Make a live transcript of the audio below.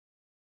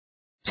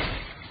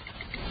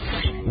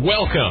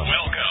Welcome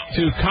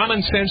to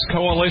Common Sense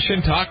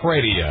Coalition Talk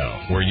Radio,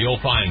 where you'll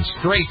find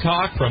straight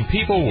talk from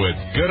people with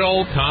good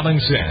old common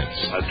sense.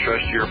 I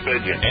trust your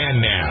opinion.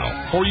 And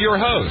now, for your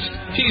host,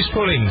 he's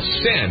putting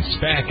sense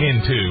back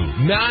into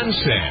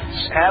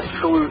nonsense.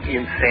 Absolute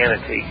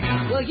insanity.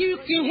 Well, you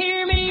can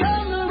hear me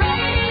on the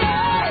radio.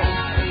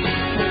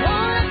 You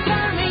want to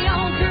turn me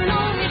on, turn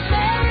on your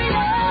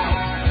stereo.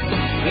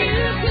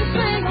 You can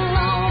sing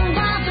along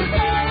while just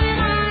playing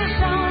our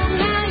song.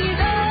 Now you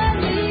done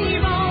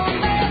me wrong,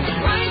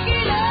 but crank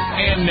it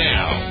up. And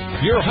now,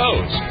 your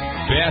host,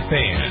 Beth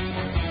Ann.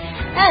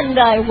 And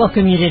I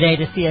welcome you today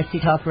to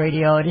CSC Talk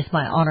Radio. It is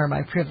my honor,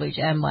 my privilege,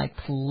 and my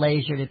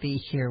pleasure to be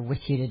here with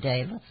you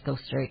today. Let's go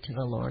straight to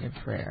the Lord in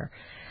prayer.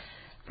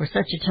 For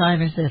such a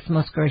time as this,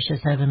 most gracious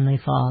Heavenly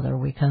Father,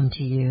 we come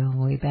to you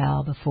and we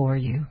bow before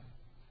you.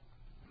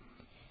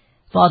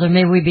 Father,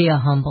 may we be a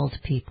humbled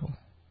people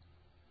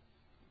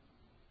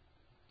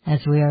as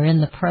we are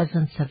in the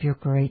presence of your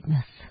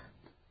greatness.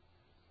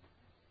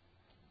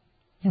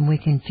 And we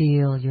can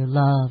feel your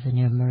love and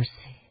your mercy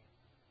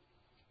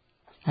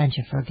and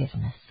your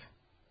forgiveness.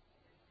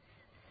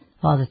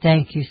 Father,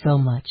 thank you so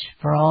much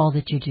for all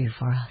that you do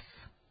for us.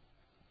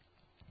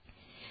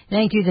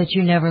 Thank you that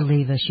you never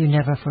leave us, you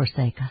never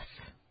forsake us.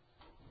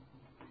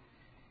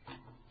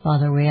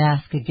 Father, we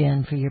ask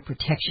again for your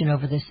protection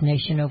over this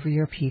nation, over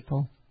your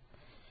people.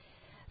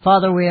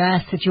 Father, we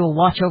ask that you will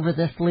watch over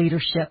this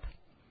leadership.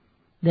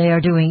 They are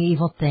doing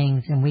evil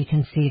things, and we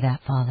can see that,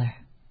 Father.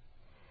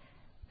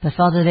 But,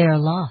 Father, they are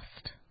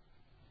lost.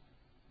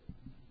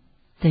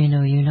 They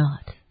know you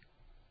not.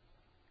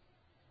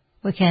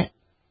 We can't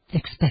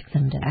expect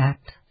them to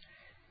act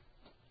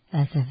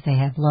as if they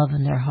have love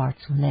in their hearts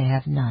when they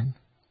have none.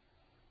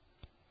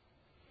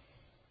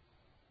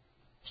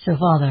 So,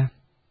 Father,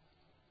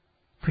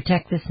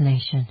 protect this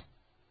nation,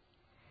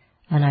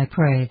 and I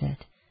pray that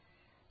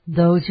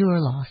those who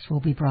are lost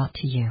will be brought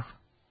to you.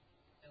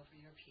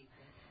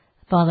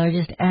 Father, I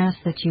just ask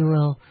that you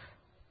will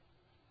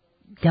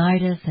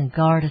guide us and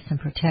guard us and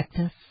protect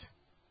us,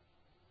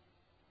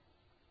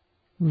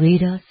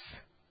 lead us,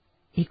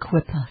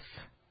 equip us,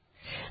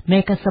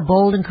 make us a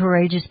bold and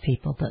courageous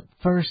people. But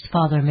first,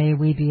 Father, may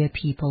we be a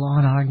people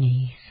on our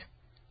knees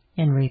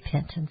in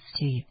repentance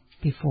to you,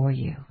 before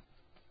you.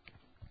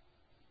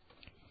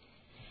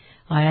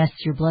 I ask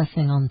your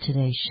blessing on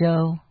today's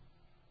show.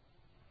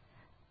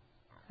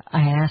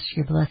 I ask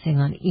your blessing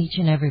on each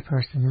and every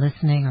person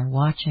listening or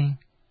watching.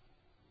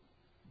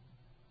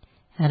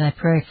 And I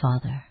pray,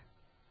 Father,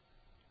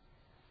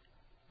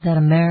 that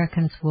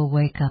Americans will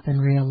wake up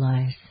and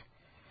realize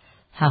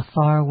how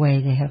far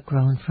away they have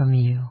grown from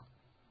you.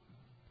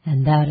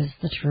 And that is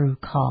the true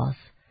cause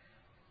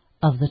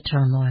of the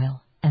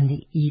turmoil and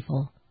the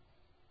evil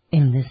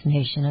in this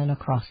nation and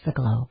across the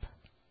globe.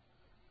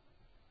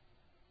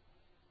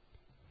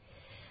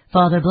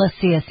 Father, bless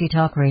CSC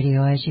Talk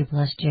Radio as you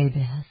bless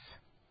Jabez.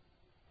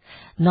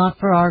 Not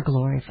for our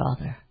glory,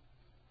 Father,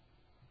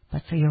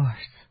 but for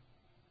yours.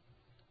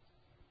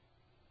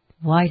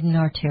 Widen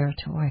our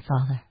territory,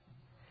 Father,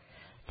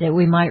 that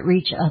we might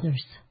reach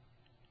others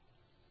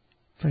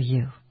for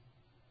you.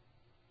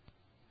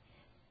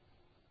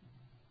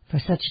 For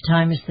such a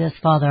time as this,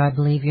 Father, I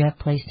believe you have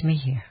placed me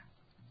here.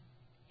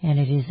 And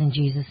it is in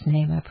Jesus'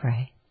 name I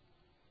pray.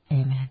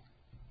 Amen.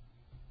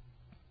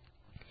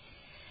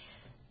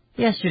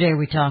 Yesterday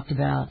we talked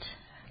about,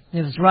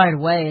 it was right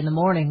away in the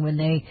morning when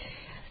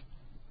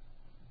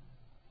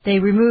they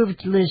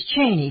removed Liz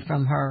Cheney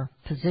from her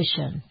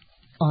position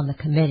on the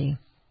committee.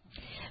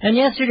 And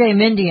yesterday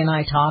Mindy and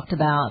I talked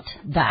about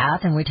that,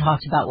 and we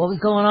talked about what was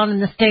going on in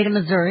the state of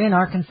Missouri and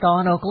Arkansas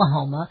and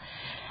Oklahoma.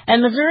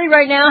 And Missouri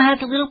right now has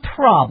a little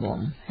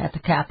problem at the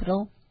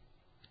Capitol.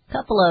 A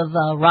couple of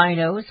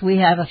rhinos. We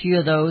have a few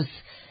of those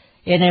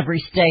in every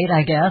state,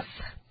 I guess.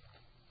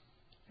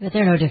 But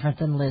they're no different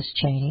than Liz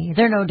Cheney.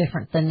 They're no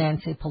different than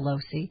Nancy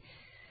Pelosi,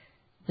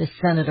 this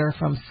senator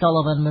from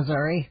Sullivan,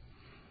 Missouri,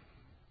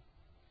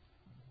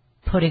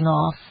 putting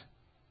off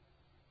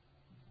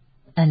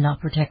and not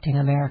protecting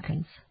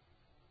Americans,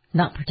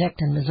 not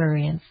protecting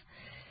Missourians.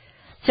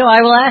 So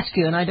I will ask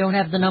you, and I don't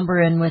have the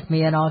number in with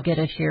me, and I'll get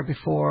it here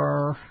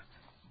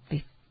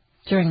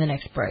during the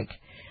next break.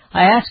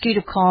 I ask you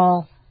to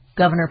call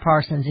Governor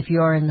Parsons if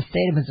you are in the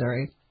state of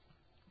Missouri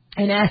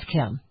and ask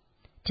him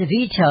to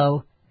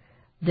veto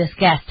this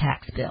gas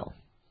tax bill.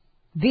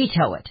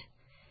 Veto it.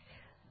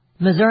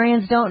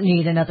 Missourians don't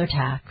need another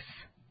tax.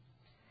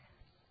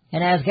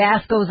 And as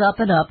gas goes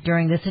up and up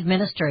during this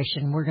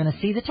administration, we're going to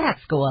see the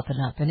tax go up and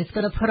up. And it's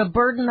going to put a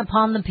burden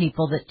upon the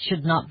people that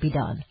should not be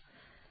done.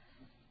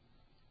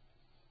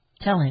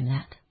 Tell him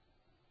that.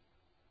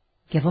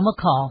 Give him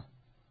a call.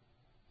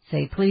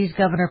 Say, please,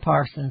 Governor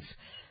Parsons,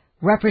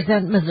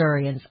 represent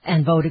Missourians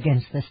and vote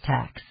against this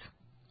tax.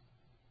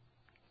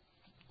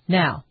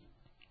 Now,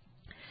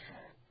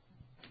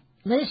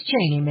 Liz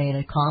Cheney made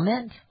a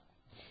comment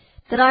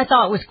that I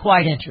thought was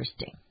quite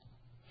interesting.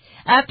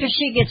 After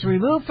she gets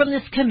removed from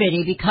this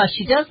committee because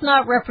she does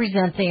not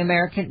represent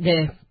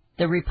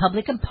the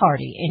Republican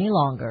Party any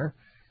longer,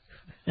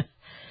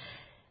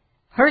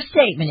 Her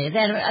statement is,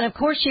 and of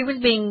course she was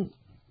being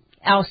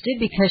ousted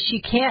because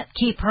she can't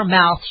keep her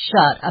mouth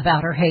shut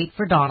about her hate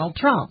for Donald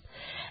Trump.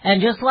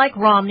 And just like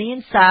Romney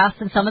and Sass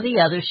and some of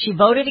the others, she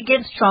voted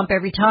against Trump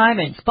every time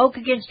and spoke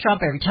against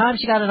Trump every time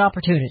she got an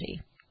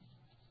opportunity.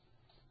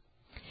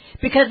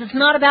 Because it's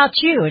not about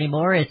you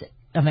anymore, is it,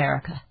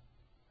 America?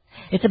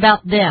 It's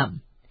about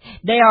them.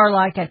 They are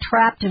like a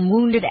trapped and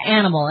wounded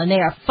animal, and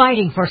they are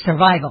fighting for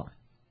survival.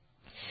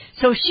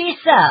 So she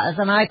says,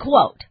 and I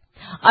quote,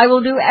 "I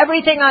will do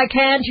everything I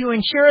can to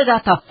ensure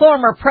that the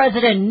former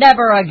president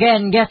never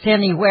again gets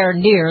anywhere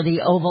near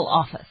the Oval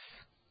Office."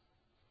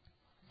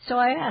 So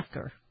I asked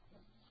her.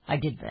 I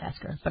did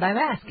ask her, but I'm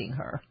asking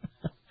her.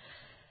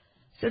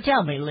 So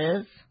tell me,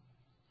 Liz,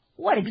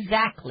 what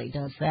exactly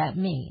does that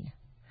mean?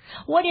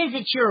 What is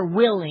it you're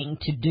willing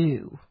to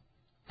do?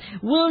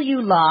 Will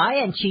you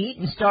lie and cheat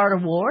and start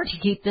a war to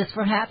keep this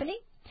from happening?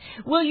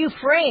 Will you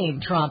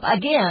frame Trump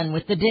again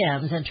with the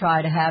Dems and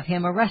try to have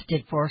him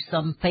arrested for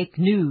some fake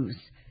news,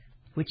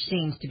 which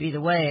seems to be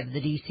the way of the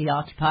D.C.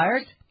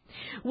 occupiers?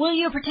 Will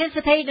you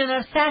participate in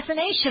an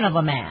assassination of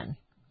a man?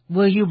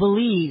 Will you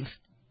believe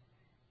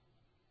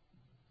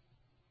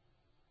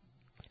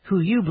who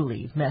you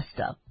believe messed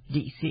up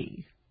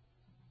D.C.?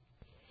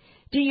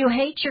 Do you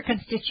hate your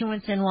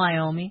constituents in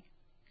Wyoming?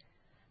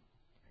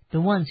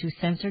 The ones who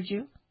censored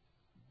you?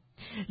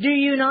 Do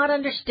you not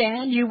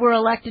understand you were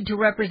elected to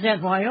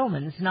represent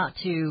Wyomans, not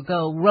to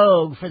go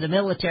rogue for the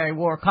military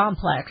war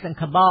complex and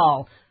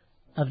cabal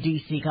of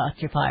D.C.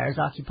 occupiers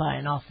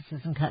occupying offices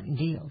and cutting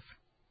deals?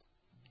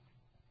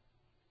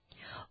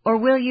 Or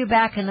will you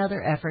back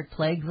another effort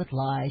plagued with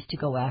lies to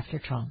go after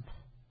Trump?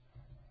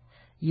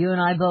 You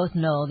and I both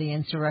know the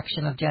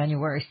insurrection of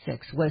January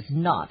 6th was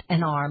not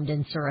an armed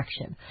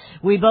insurrection.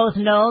 We both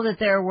know that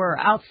there were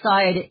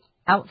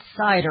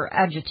outsider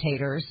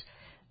agitators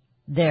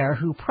there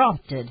who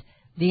prompted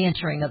the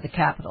entering of the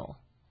Capitol.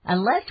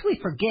 And lest we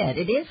forget,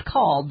 it is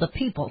called the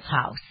People's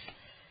House.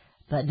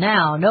 But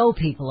now no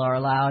people are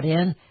allowed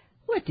in,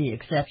 with the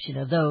exception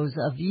of those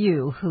of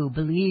you who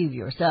believe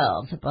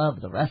yourselves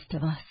above the rest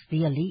of us,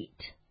 the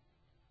elite.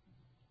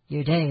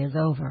 Your day is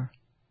over.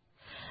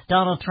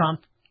 Donald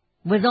Trump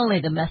was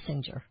only the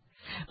messenger.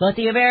 But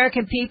the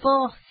American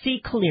people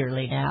see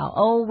clearly now.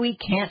 Oh, we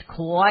can't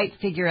quite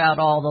figure out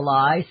all the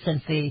lies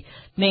since the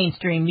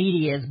mainstream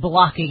media is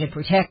blocking and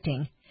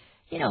protecting.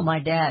 You know, my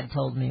dad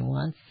told me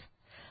once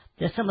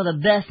that some of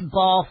the best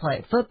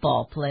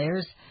football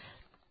players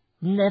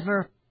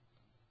never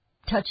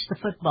touched the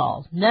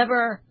football,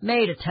 never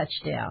made a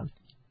touchdown.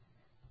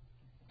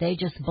 They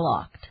just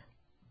blocked.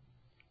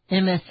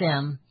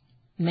 MSM,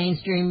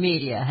 mainstream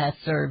media, has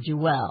served you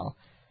well.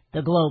 The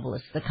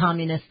globalists, the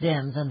communist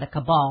Dems, and the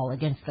cabal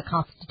against the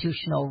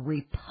constitutional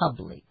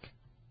republic.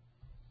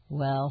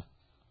 Well,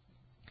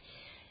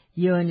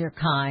 you and your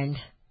kind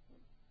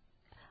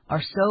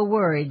are so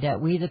worried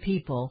that we the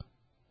people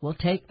will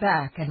take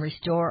back and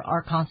restore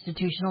our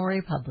constitutional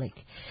republic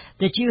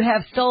that you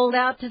have sold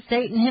out to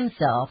Satan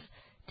himself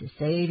to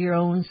save your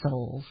own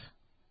souls.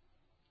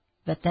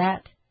 But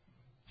that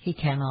he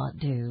cannot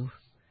do.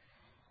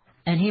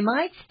 And he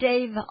might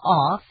stave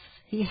off,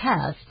 he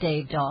has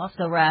staved off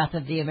the wrath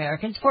of the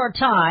Americans for a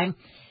time,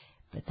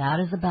 but that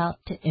is about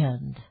to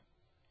end.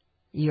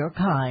 Your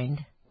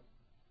kind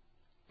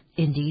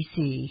in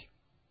D.C.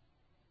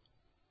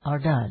 are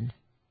done.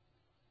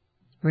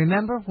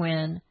 Remember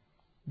when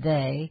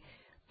they,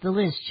 the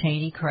Liz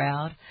Cheney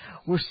crowd,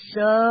 were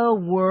so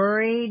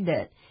worried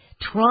that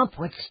Trump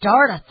would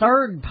start a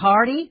third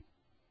party?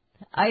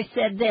 I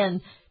said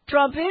then,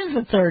 Trump is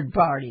a third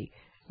party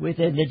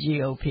within the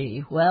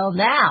GOP. Well,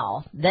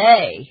 now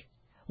they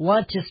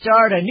want to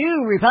start a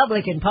new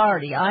Republican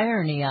Party.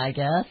 Irony, I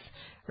guess,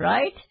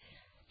 right?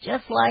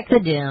 Just like the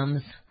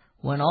Dems,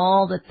 when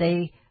all that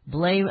they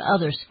blame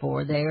others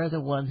for, they are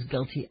the ones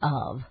guilty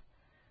of.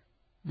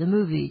 The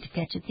movie To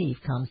Catch a Thief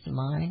comes to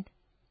mind.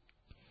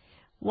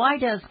 What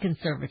does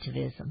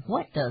conservatism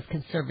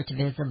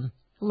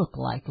look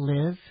like,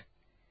 Liz?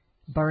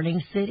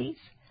 Burning cities?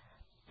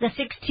 The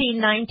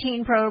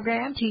 1619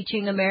 program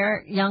teaching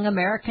young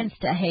Americans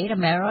to hate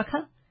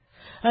America?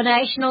 A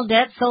national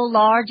debt so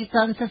large it's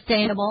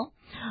unsustainable?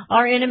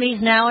 Our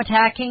enemies now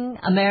attacking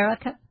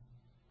America?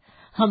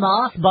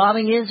 Hamas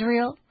bombing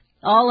Israel?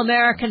 All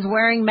Americans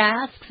wearing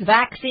masks,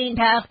 vaccine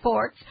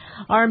passports?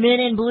 Our men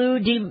in blue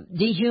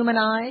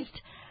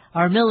dehumanized?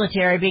 Our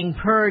military being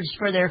purged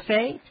for their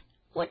faith?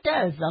 What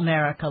does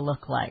America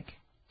look like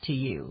to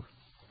you?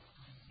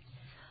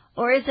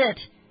 Or is it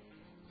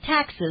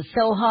taxes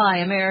so high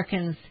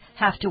Americans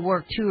have to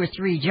work 2 or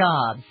 3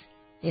 jobs,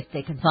 if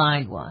they can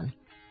find one?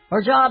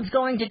 Or jobs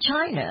going to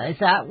China? Is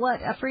that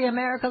what a free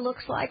America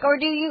looks like? Or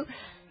do you,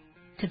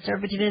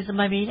 conservatism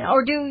I mean,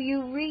 or do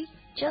you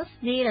just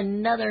need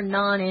another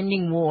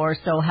non-ending war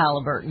so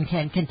Halliburton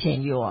can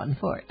continue on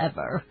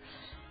forever?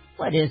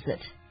 What is it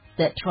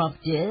that Trump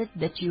did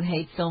that you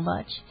hate so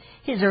much?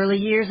 His early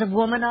years of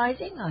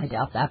womanizing? I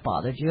doubt that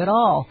bothered you at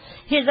all.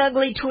 His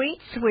ugly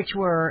tweets, which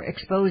were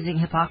exposing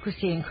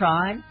hypocrisy and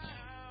crime?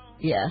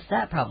 Yes,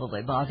 that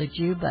probably bothered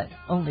you, but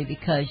only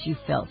because you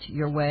felt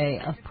your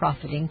way of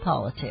profiting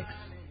politics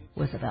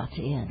was about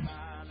to end.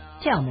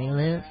 Tell me,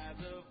 Liz,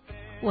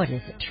 what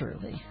is it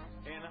truly?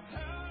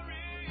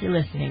 You're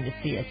listening to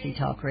CSC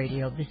Talk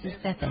Radio. This is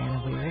Beth Ann,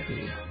 and we will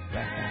be right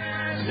back.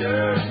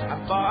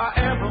 I thought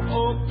I ever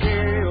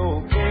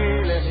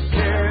okay, let me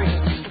tell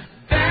you.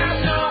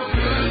 There's no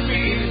good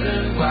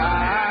reason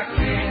why I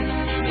can't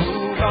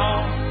move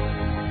on.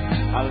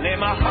 I lay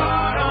my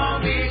heart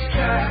on these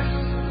tracks.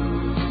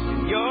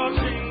 Your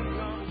dream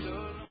comes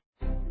along.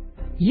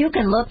 You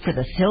can look for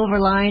the silver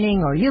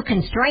lining, or you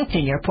can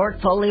strengthen your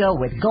portfolio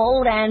with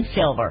gold and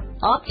silver.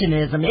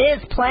 Optimism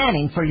is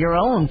planning for your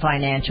own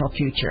financial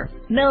future.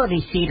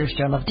 Melody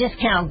Cedarstrom of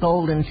Discount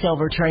Gold and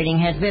Silver Trading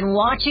has been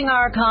watching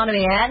our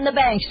economy and the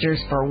banksters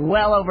for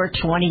well over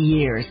 20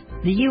 years.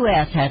 The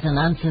U.S. has an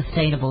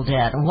unsustainable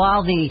debt, and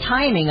while the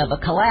timing of a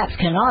collapse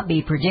cannot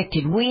be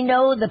predicted, we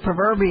know the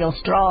proverbial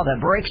straw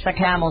that breaks the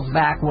camel's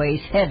back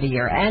weighs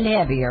heavier and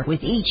heavier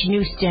with each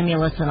new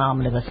stimulus and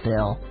omnibus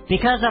bill.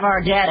 Because of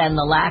our debt and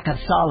the lack of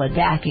solid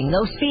backing,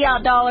 those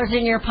fiat dollars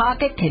in your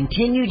pocket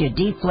continue to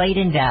deflate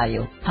in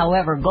value.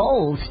 However,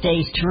 gold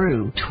stays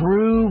true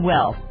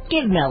wealth.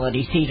 Give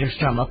Melody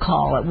Cedarstrom a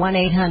call at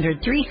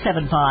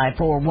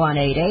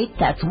 1-800-375-4188.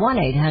 That's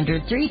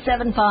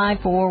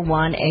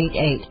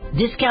 1-800-375-4188.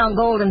 Discount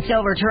Gold and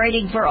Silver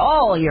Trading for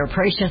all your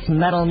precious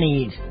metal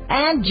needs.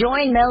 And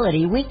join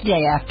Melody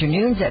weekday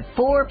afternoons at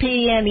 4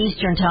 p.m.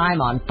 Eastern Time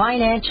on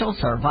Financial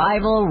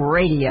Survival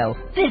Radio.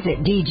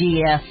 Visit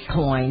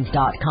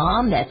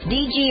DGScoins.com. That's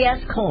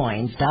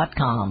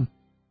DGScoins.com.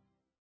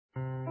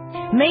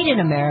 Made in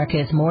America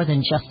is more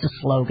than just a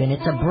slogan.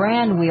 It's a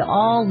brand we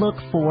all look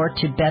for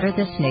to better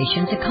this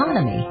nation's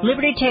economy.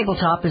 Liberty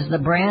Tabletop is the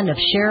brand of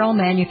Sherrill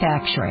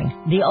Manufacturing,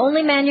 the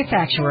only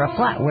manufacturer of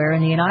flatware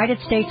in the United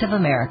States of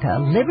America.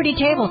 Liberty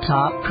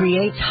Tabletop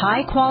creates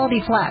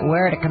high-quality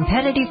flatware at a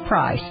competitive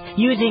price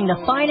using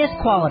the finest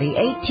quality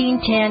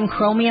 1810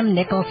 chromium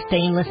nickel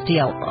stainless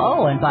steel.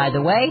 Oh, and by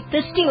the way,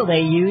 the steel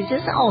they use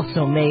is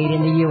also made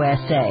in the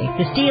USA.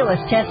 The steel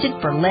is tested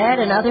for lead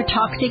and other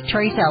toxic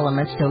trace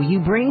elements, so you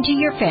bring to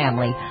your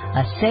family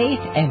a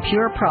safe and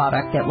pure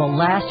product that will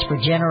last for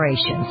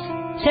generations.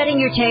 Setting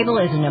your table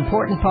is an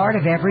important part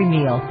of every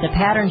meal. The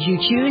patterns you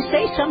choose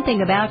say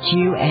something about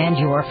you and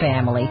your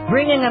family.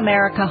 Bringing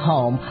America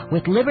home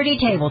with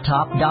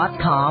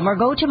LibertyTabletop.com, or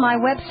go to my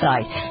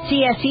website,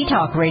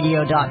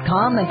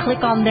 csctalkradio.com, and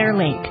click on their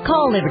link.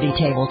 Call Liberty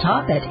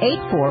Tabletop at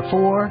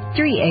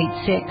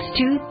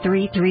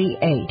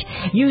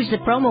 844-386-2338. Use the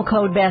promo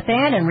code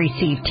BethAnn and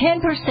receive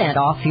 10%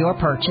 off your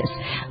purchase.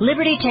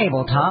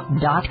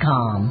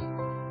 LibertyTabletop.com.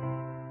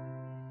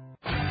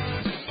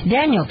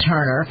 Daniel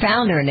Turner,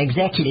 founder and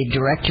executive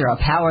director of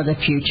Power the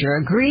Future,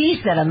 agrees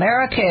that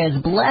America is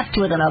blessed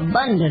with an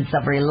abundance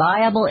of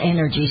reliable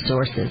energy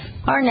sources.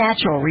 Our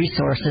natural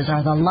resources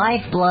are the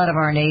lifeblood of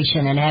our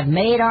nation and have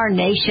made our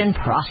nation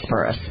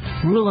prosperous.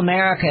 Rural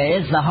America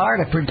is the heart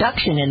of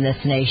production in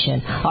this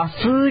nation. Our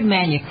food,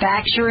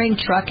 manufacturing,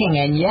 trucking,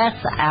 and yes,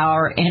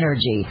 our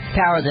energy.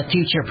 Power the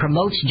Future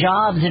promotes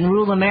jobs in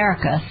rural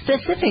America,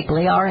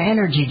 specifically our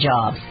energy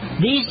jobs.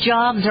 These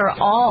jobs are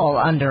all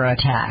under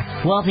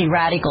attack. Wealthy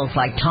radicals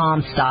like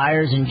Tom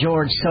Stiers and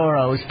George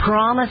Soros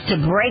promise to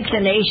break the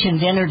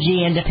nation's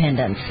energy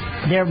independence.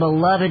 Their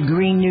beloved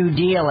Green New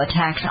Deal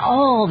attacks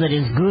all that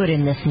is good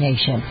in this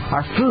nation.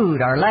 Our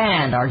food, our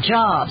land, our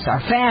jobs,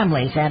 our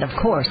families, and of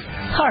course,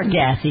 our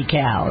gassy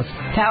cows.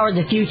 Power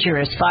the Future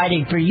is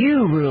fighting for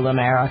you, rural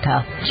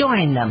America.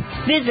 Join them.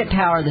 Visit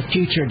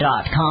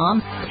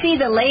PowerTheFuture.com. See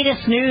the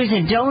latest news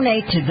and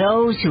donate to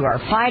those who are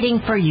fighting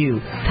for you.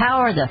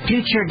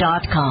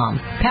 PowerTheFuture.com.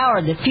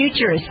 Power the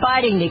Future is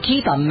fighting to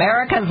keep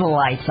America's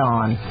lights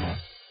on.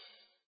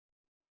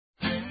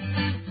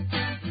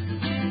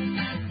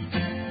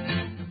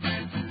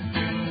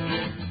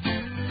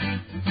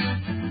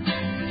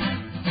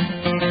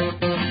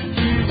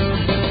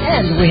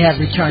 And we have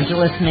returned to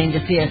listening to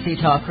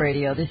CSC Talk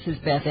Radio. This is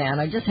Beth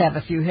Ann. I just have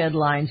a few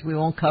headlines. We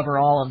won't cover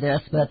all of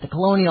this, but the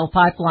Colonial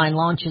Pipeline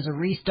launches a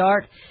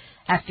restart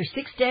after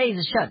 6 days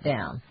of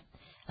shutdown.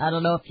 I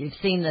don't know if you've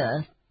seen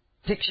the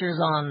pictures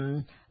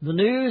on the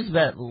news,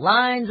 but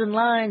lines and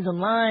lines and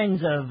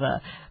lines of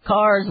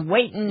cars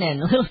waiting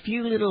and a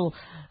few little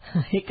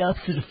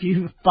hiccups and a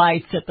few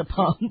fights at the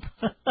pump.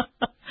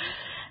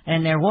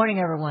 And they're warning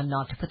everyone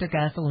not to put their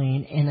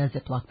gasoline in a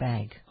Ziploc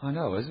bag. I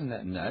know, isn't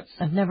that nuts?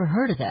 I've never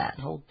heard of that.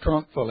 A whole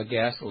trunk full of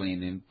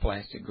gasoline in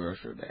plastic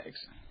grocery bags.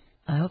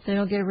 I hope they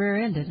don't get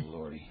rear-ended.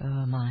 Lordy.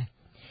 Oh, my.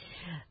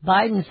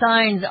 Biden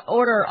signs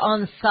order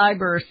on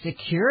cyber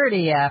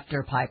security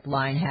after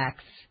pipeline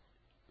hacks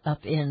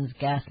upends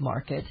gas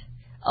market.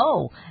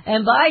 Oh,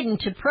 and Biden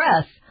to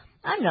press.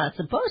 I'm not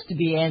supposed to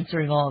be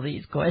answering all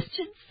these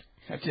questions.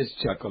 I just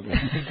chuckled when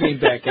he came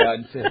back out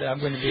and said, I'm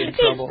going to be in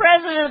trouble. He's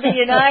President of the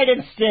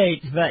United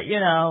States, but, you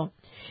know.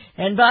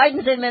 And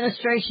Biden's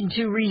administration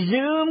to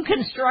resume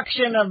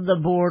construction of the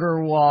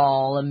border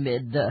wall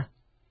amid the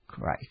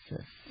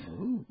crisis.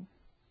 Ooh.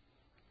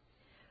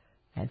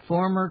 And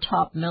former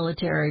top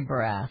military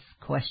brass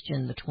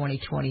questioned the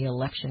 2020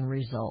 election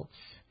results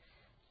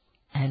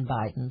and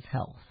Biden's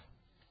health.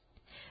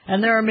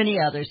 And there are many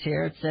others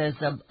here. It says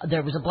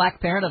there was a black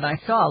parent, and I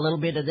saw a little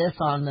bit of this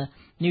on the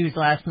news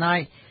last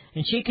night,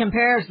 and she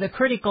compares the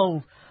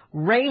critical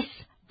race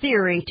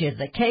theory to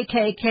the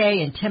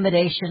KKK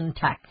intimidation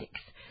tactics.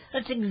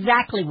 That's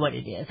exactly what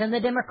it is. And the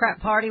Democrat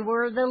Party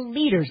were the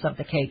leaders of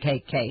the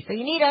KKK. So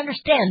you need to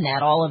understand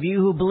that, all of you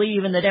who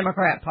believe in the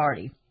Democrat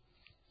Party.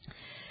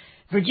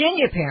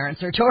 Virginia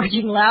parents are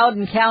charging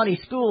Loudoun County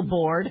School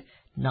Board,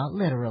 not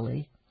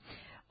literally,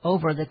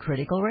 over the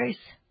critical race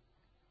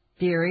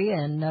theory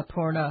and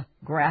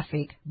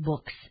pornographic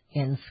books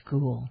in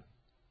school.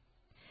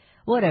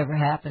 Whatever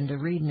happened to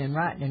reading and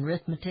writing and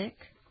arithmetic?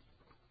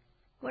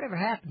 Whatever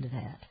happened to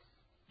that?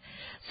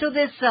 So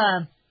there's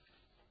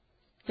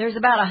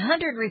about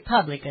 100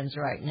 Republicans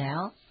right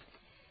now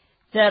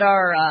that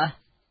are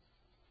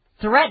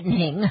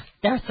threatening.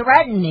 They're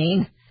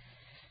threatening.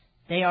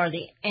 They are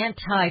the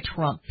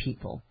anti-Trump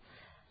people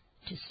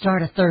to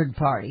start a third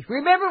party.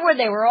 Remember when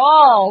they were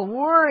all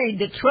worried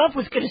that Trump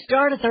was going to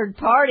start a third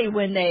party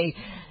when they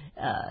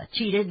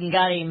cheated and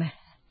got him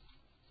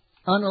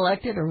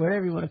unelected, or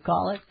whatever you want to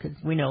call it, because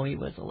we know he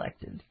was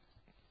elected.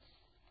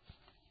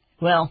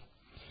 Well,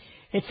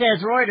 it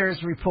says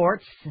Reuters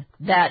reports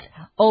that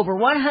over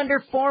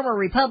 100 former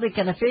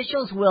Republican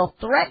officials will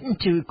threaten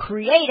to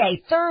create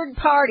a third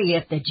party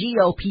if the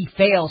GOP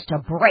fails to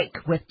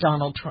break with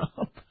Donald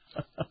Trump.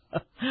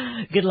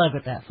 Good luck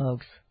with that,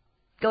 folks.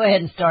 Go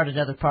ahead and start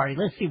another party.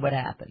 Let's see what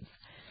happens.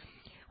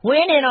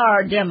 When in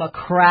our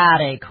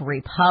democratic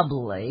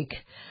republic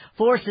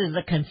forces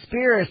of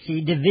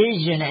conspiracy,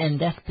 division, and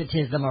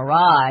despotism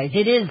arise,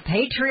 it is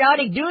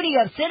patriotic duty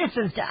of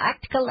citizens to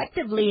act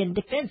collectively in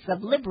defense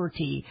of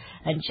liberty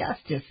and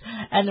justice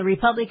and the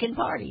Republican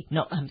Party.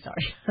 No, I'm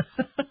sorry.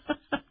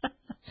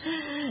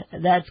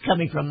 That's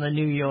coming from the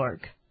New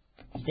York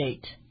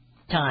State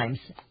Times.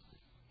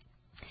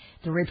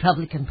 The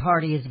Republican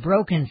Party is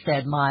broken,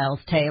 said Miles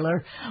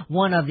Taylor,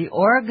 one of the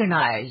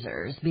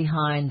organizers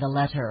behind the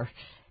letter.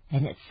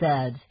 And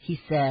he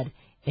said,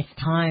 it's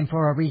time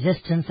for a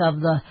resistance of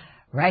the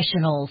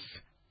rationals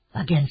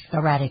against the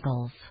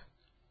radicals.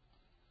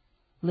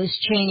 Liz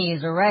Cheney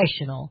is a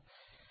rational.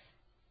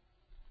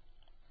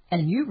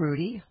 And you,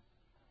 Rudy,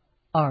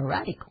 are a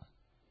radical.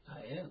 I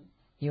am.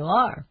 You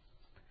are.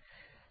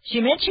 She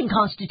mentioned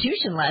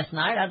Constitution last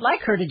night. I'd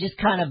like her to just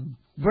kind of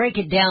break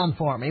it down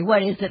for me.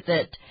 What is it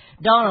that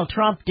Donald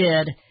Trump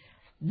did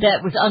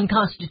that was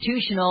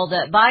unconstitutional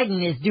that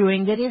Biden is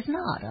doing that is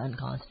not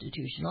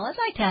unconstitutional? I'd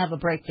like to have a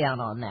breakdown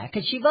on that,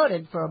 because she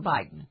voted for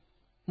Biden.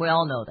 We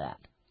all know that.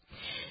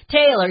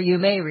 Taylor, you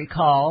may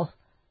recall,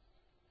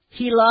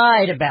 he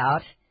lied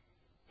about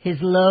his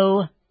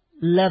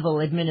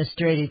low-level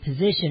administrative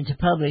position to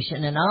publish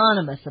an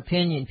anonymous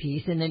opinion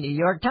piece in the New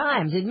York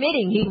Times,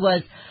 admitting he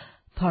was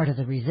part of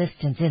the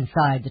resistance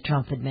inside the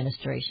Trump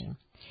administration.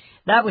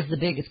 That was the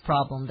biggest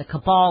problem. The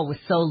cabal was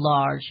so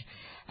large,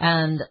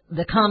 and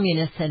the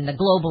communists and the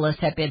globalists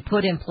had been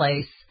put in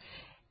place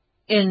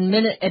in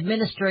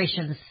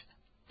administrations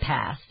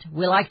past.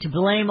 We like to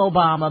blame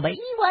Obama, but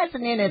he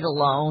wasn't in it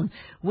alone.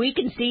 We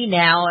can see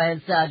now,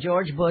 as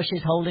George Bush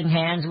is holding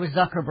hands with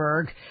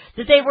Zuckerberg,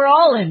 that they were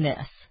all in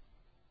this.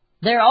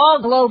 They're all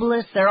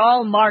globalists. They're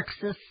all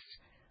Marxists.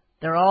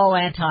 They're all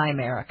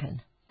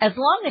anti-American. As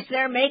long as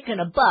they're making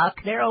a buck,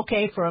 they're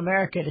okay for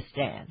America to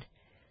stand.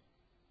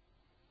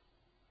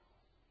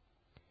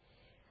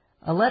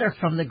 A letter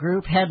from the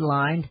group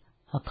headlined,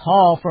 "A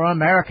Call for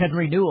American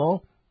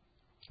Renewal,"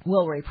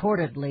 will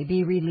reportedly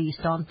be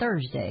released on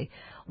Thursday,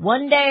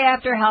 one day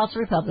after House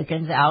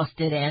Republicans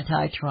ousted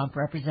anti-Trump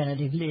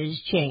Representative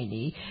Liz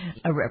Cheney,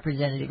 a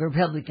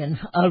Republican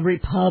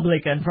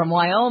from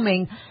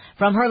Wyoming,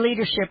 from her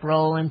leadership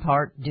role, in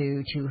part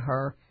due to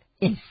her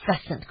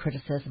incessant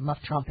criticism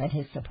of Trump and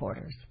his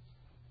supporters.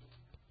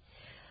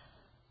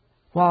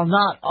 While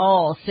not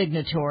all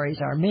signatories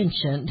are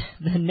mentioned,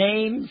 the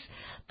names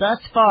thus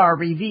far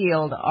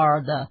revealed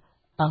are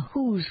a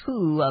who's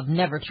who of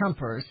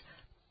never-Trumpers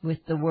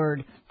with the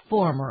word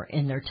former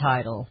in their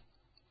title.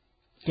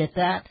 Get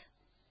that?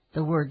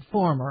 The word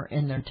former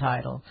in their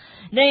title.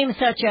 Names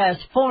such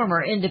as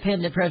former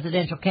independent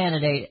presidential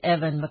candidate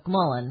Evan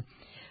McMullin,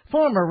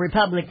 former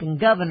Republican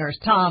governors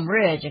Tom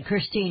Ridge and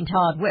Christine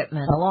Todd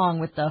Whitman, along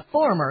with the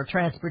former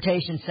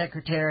Transportation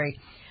Secretary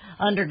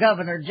under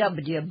Governor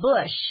W.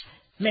 Bush,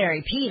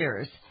 Mary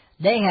Peters.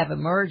 They have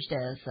emerged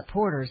as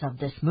supporters of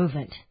this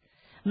movement.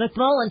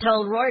 McMullin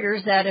told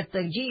Reuters that if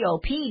the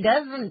GOP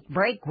doesn't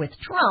break with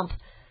Trump,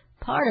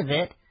 part of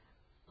it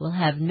will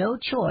have no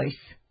choice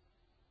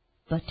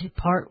but to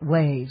part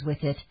ways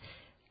with it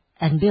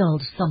and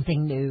build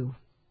something new.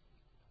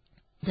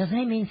 Doesn't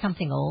it mean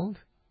something old?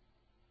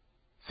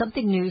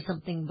 Something new,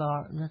 something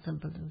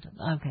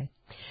okay.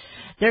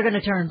 They're going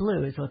to turn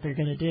blue is what they're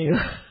going to do.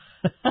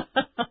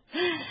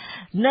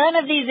 None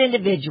of these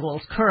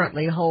individuals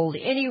currently hold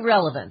any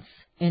relevance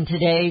in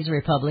today's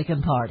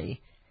Republican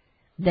Party.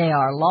 They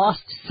are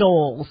lost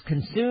souls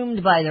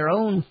consumed by their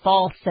own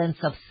false sense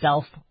of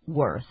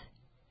self-worth.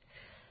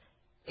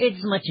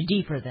 It's much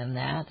deeper than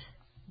that,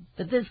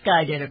 but this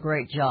guy did a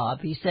great job.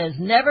 He says,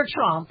 never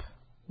Trump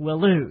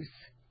will lose.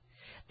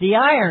 The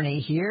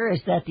irony here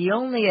is that the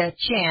only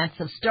chance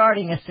of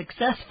starting a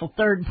successful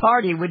third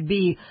party would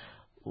be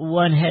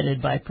one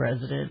headed by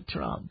President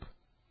Trump.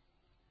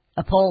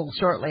 A poll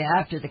shortly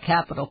after the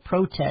Capitol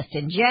protest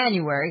in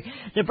January,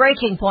 the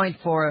breaking point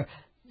for a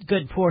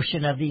good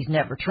portion of these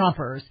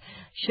never-Trumpers,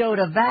 showed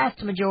a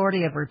vast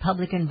majority of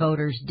Republican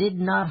voters did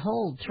not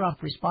hold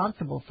Trump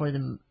responsible for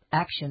the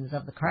actions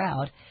of the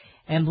crowd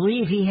and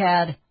believe he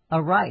had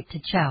a right to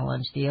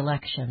challenge the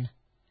election.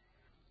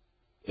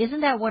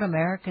 Isn't that what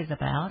America is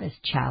about, is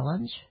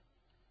challenge?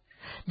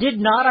 Did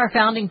not our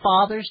founding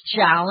fathers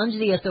challenge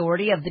the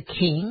authority of the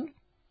king?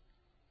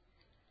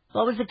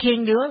 What was the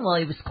king doing? Well,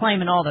 he was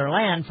claiming all their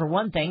land for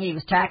one thing. He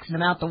was taxing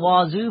them out the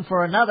wazoo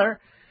for another.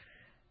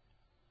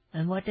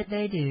 And what did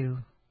they do?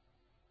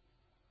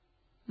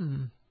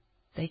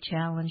 They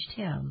challenged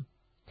him.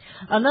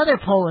 Another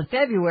poll in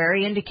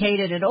February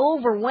indicated an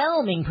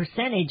overwhelming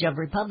percentage of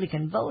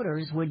Republican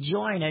voters would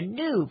join a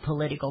new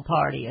political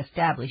party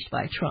established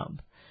by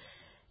Trump.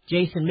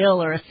 Jason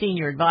Miller, a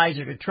senior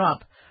advisor to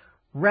Trump,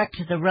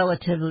 wrecked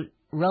the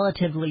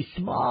relatively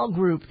small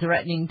group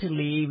threatening to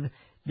leave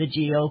the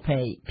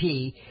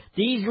GOP.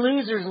 These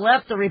losers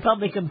left the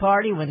Republican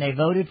Party when they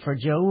voted for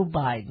Joe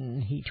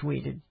Biden, he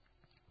tweeted.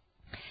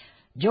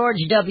 George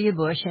W.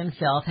 Bush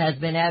himself has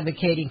been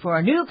advocating for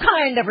a new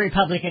kind of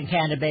Republican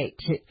candidate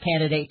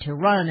to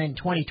run in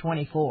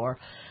 2024,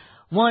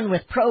 one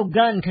with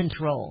pro-gun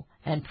control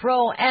and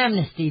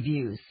pro-amnesty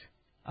views.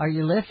 Are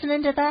you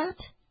listening to that?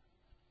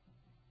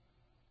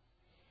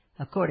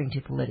 According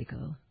to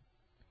Politico,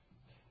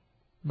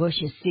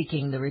 Bush is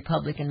seeking the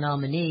Republican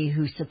nominee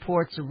who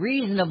supports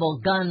reasonable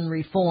gun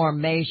reform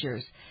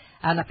measures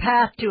and a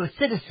path to a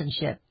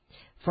citizenship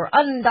for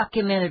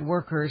undocumented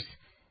workers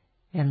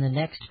in the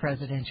next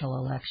presidential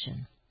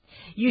election.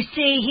 You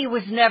see, he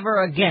was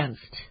never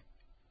against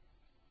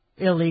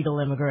illegal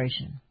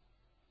immigration.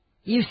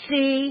 You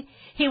see,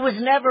 he was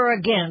never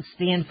against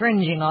the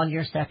infringing on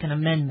your Second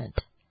Amendment.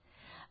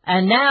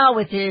 And now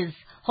with his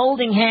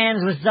holding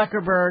hands with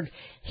Zuckerberg,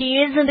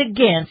 he isn't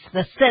against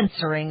the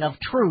censoring of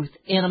truth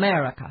in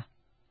America.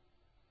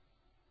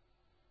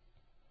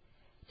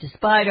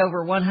 Despite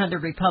over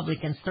 100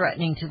 Republicans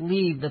threatening to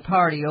leave the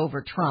party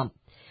over Trump,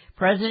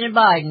 President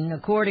Biden,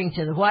 according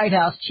to the White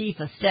House Chief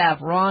of Staff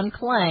Ron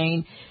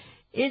Klain,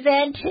 is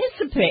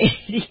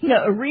anticipating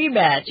a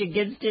rematch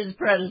against his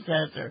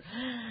predecessor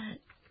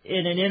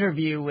in an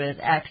interview with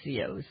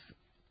Axios.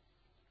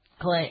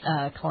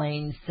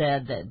 Klain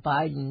said that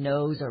Biden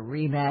knows a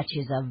rematch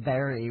is a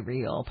very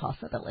real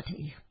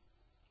possibility.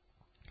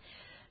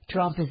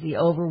 Trump is the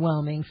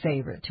overwhelming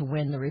favorite to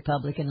win the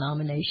Republican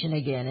nomination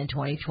again in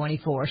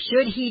 2024,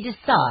 should he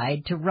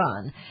decide to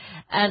run.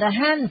 And a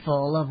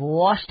handful of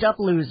washed-up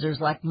losers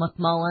like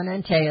McMullen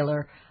and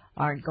Taylor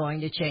aren't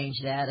going to change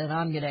that. And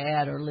I'm going to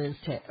add Liz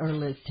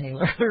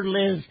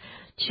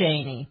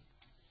Cheney.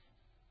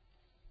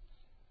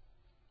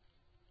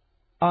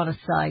 On a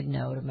side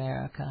note,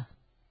 America,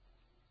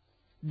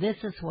 this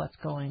is what's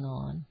going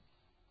on.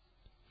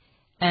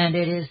 And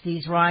it is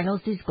these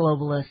rhinos, these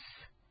globalists,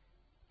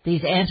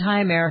 these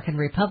anti-American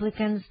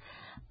Republicans,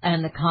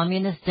 and the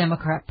Communist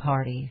Democrat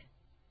Party.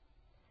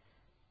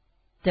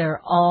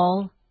 They're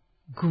all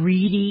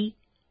greedy.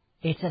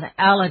 It's an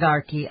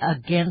oligarchy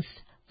against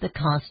the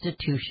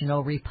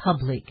constitutional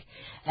republic.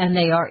 And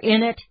they are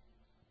in it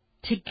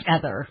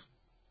together.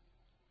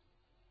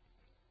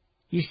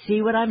 You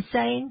see what I'm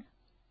saying?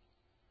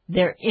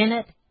 They're in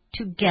it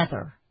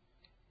together.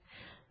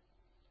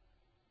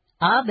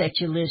 I'll bet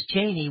you Liz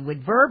Cheney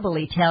would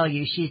verbally tell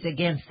you she's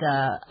against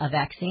a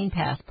vaccine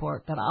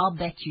passport, but I'll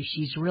bet you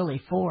she's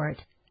really for it.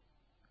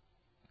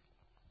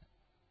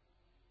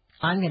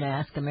 I'm going to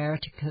ask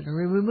America to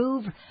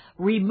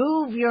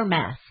remove your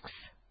masks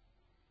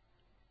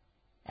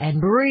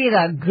and breathe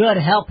a good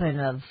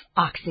helping of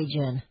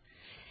oxygen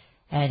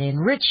and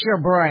enrich your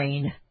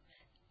brain.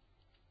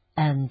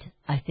 And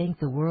I think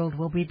the world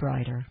will be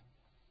brighter.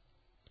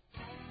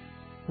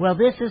 Well,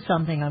 this is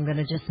something I'm going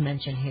to just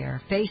mention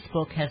here.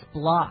 Facebook has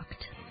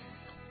blocked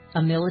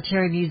a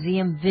military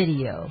museum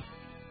video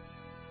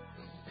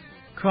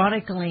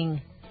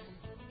chronicling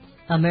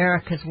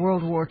America's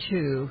World War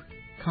II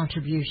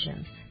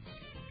contributions.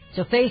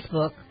 So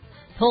Facebook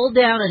pulled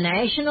down a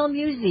National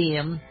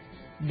Museum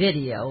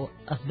video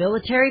of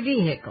military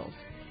vehicles,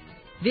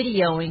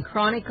 videoing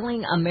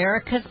chronicling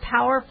America's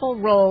powerful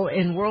role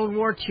in World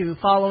War II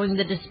following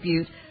the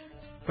dispute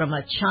from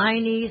a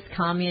Chinese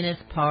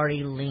Communist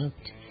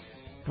Party-linked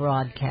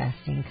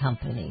broadcasting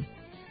company.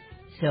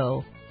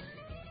 So,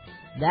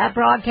 that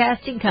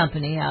broadcasting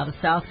company out of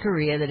South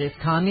Korea that is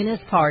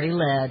Communist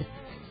Party-led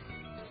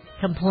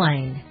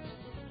complained,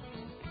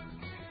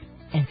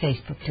 and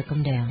Facebook took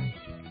them down.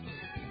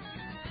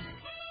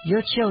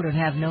 Your children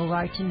have no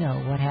right to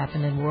know what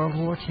happened in World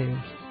War II.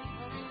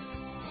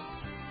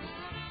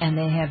 And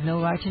they have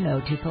no right to know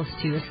 2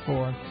 + 2 is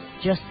 4.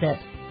 just that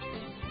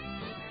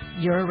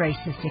you're a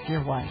racist if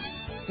you're white.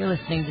 You're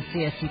listening to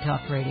CSC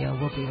Talk Radio.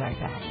 We'll be right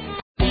back.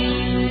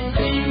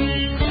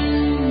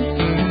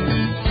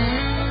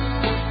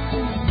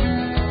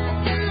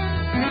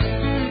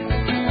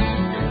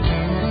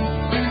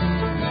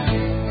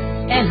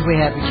 And we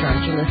have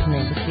returned. You're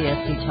listening to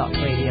CSC Talk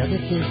Radio.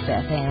 This is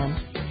Beth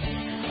Ann.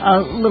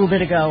 A little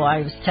bit ago,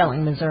 I was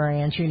telling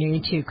Missourians you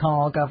need to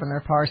call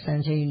Governor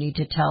Parsons and you need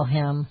to tell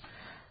him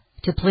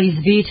to please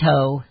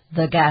veto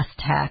the gas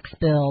tax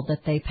bill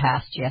that they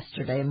passed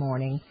yesterday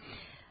morning.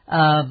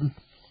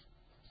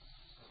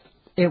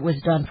 It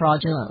was done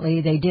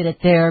fraudulently. They did it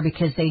there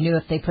because they knew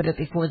if they put it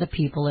before the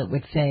people, it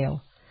would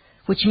fail,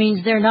 which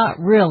means they're not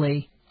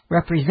really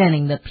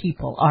representing the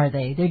people, are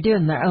they? They're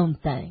doing their own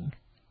thing.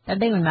 They're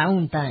doing their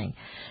own thing.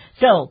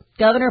 So,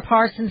 Governor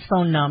Parsons'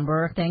 phone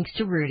number, thanks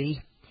to Rudy,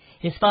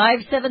 is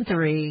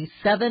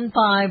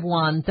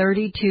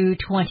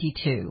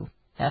 573-751-3222.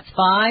 That's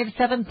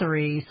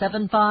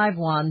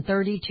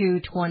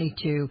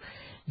 573-751-3222.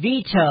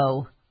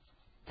 Veto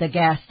the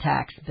gas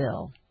tax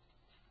bill.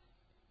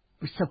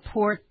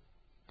 Support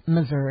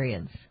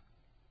Missourians.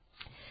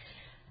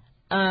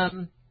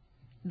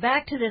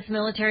 Back to this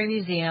military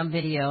museum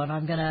video, and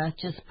I'm going to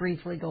just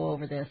briefly go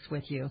over this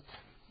with you.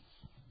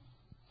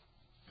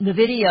 The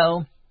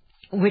video,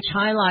 which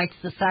highlights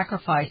the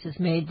sacrifices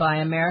made by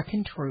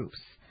American troops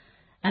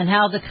and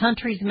how the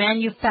country's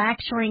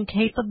manufacturing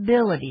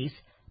capabilities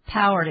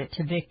powered it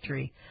to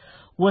victory,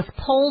 was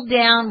pulled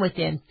down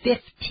within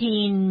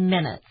 15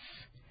 minutes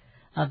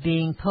of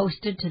being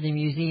posted to the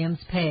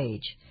museum's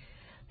page.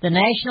 The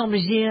National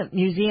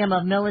Museum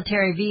of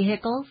Military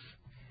Vehicles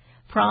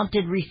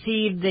promptly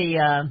received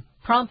the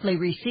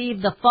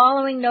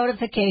following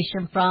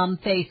notification from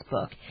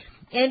Facebook,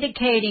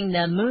 indicating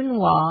the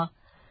Munhwa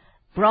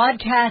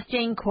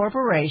Broadcasting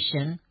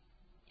Corporation,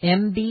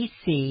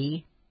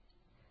 MBC,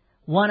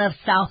 one of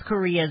South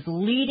Korea's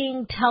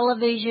leading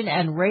television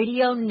and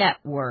radio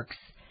networks,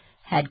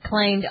 had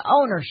claimed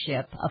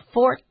ownership of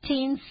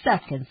 14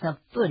 seconds of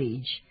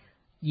footage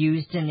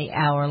used in the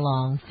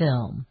hour-long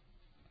film.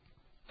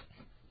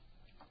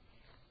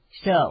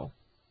 So,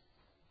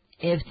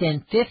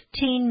 within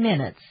 15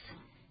 minutes,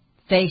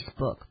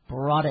 Facebook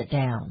brought it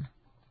down.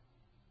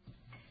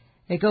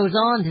 It goes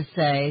on to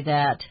say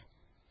that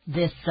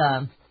this,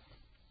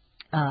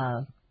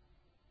 the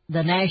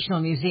National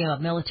Museum of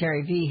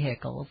Military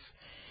Vehicles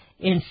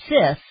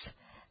insists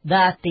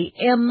that the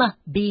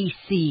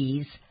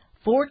MBC's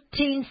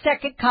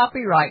 14-second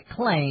copyright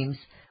claims,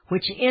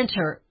 which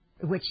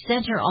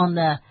center on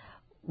the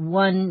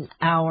 1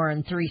 hour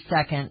and 3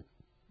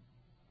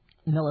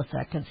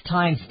 milliseconds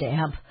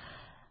timestamp,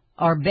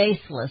 are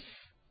baseless.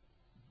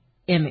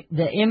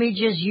 The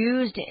images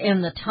used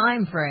in the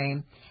time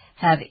frame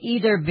have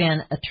either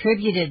been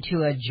attributed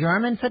to a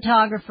German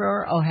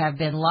photographer or have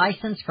been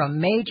licensed from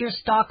major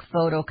stock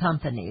photo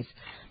companies.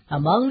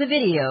 Among the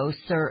video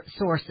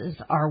sources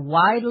are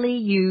widely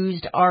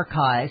used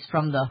archives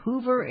from the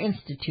Hoover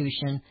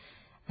Institution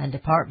and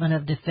Department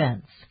of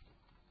Defense.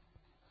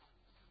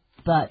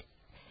 But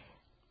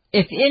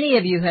if any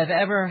of you have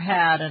ever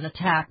had an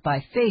attack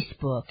by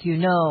Facebook, you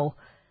know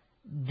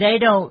they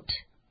don't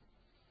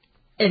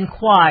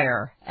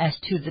inquire as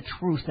to the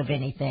truth of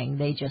anything.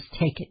 They just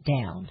take it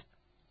down.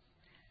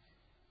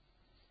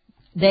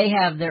 They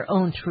have their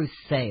own truth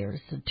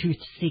sayers,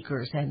 truth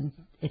seekers, and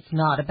it's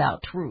not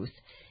about truth.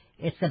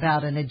 It's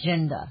about an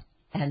agenda,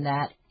 and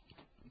that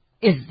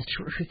is the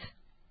truth.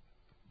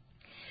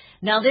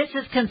 Now, this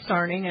is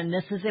concerning, and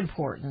this is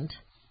important.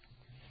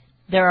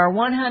 There are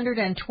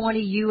 120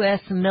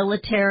 U.S.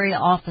 military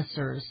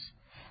officers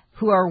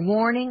who are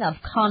warning of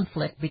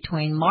conflict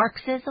between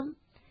Marxism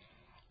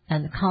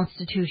and the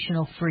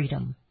constitutional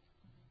freedom.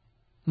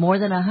 More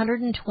than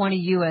 120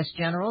 U.S.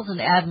 generals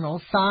and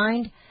admirals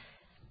signed,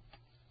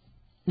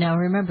 now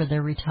remember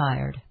they're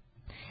retired,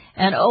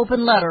 an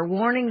open letter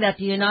warning that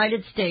the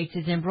United States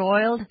is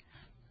embroiled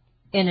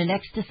in an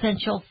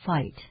existential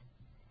fight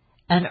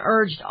and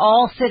urged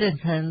all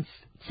citizens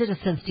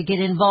to get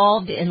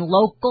involved in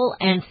local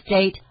and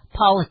state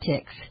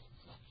politics.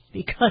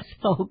 Because,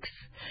 folks,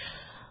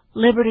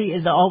 liberty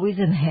is always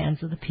in the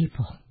hands of the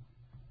people.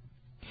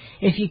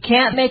 If you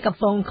can't make a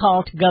phone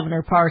call to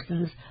Governor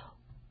Parsons,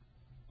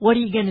 what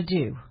are you going to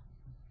do?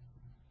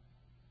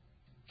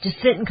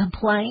 Just sit and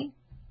complain?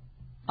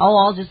 Oh,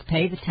 I'll just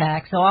pay the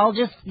tax. Oh, I'll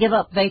just give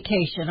up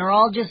vacation. Or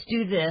I'll just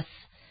do this.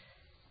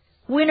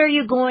 When are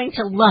you going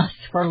to lust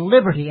for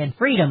liberty and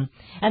freedom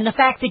and the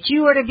fact that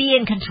you are to be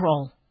in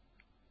control?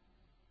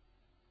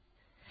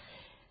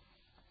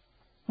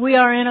 We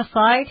are in a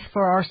fight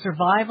for our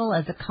survival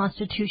as a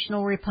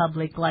constitutional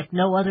republic like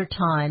no other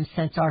time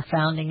since our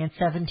founding in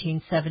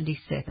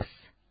 1776.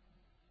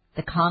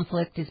 The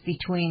conflict is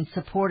between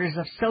supporters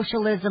of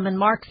socialism and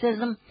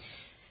Marxism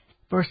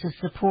versus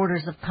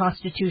supporters of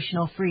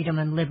constitutional freedom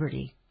and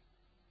liberty.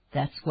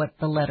 That's what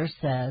the letter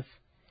says.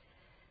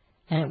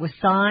 And it was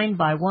signed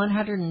by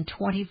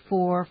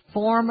 124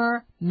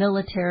 former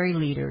military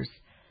leaders,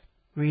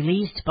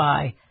 released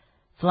by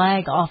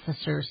Flag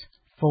Officers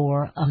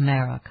for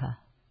America.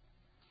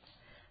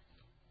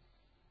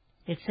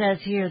 It says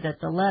here that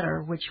the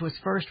letter, which was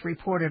first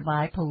reported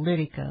by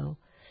Politico,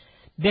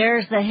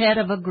 bears the head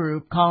of a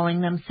group calling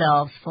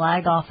themselves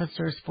Flag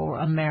Officers for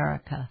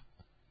America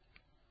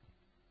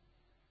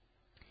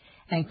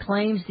and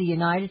claims the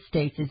United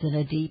States is in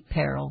a deep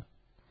peril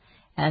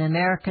and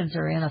Americans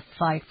are in a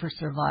fight for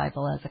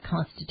survival as a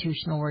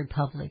constitutional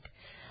republic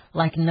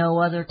like no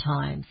other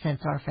time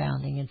since our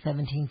founding in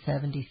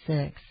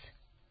 1776.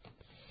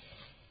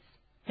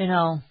 You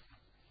know,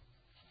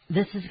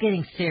 this is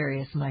getting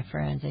serious, my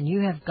friends, and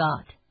you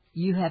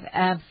have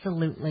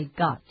absolutely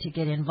got to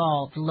get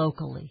involved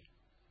locally.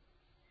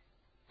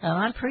 And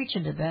I'm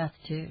preaching to Beth,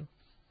 too.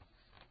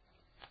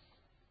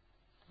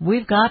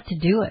 We've got to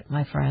do it,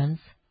 my friends.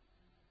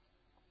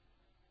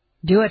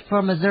 Do it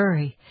for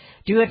Missouri.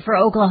 Do it for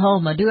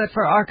Oklahoma. Do it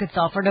for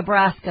Arkansas, for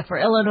Nebraska, for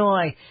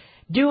Illinois.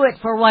 Do it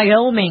for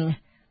Wyoming.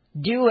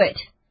 Do it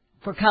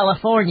for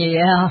California,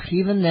 yeah,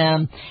 even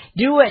them.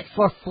 Do it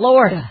for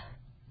Florida.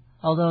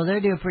 Although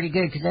they're doing pretty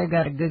good because they've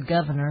got a good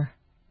governor.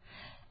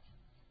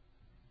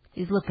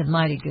 He's looking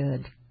mighty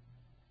good.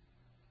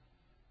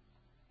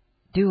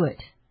 Do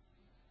it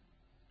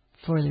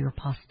for your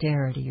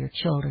posterity, your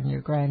children,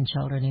 your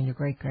grandchildren, and your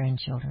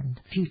great-grandchildren,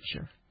 the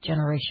future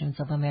generations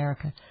of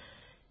America.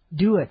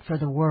 Do it for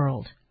the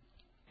world.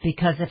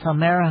 Because if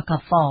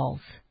America falls,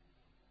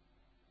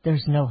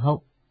 there's no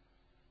hope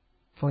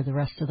for the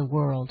rest of the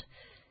world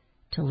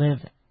to live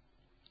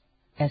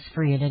as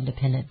free and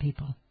independent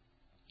people.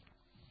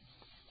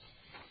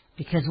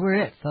 Because we're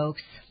it,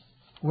 folks.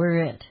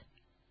 We're it.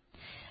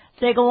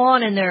 They go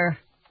on in their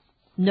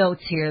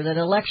notes here that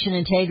election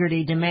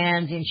integrity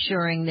demands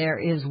ensuring there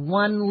is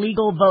one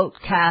legal vote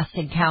cast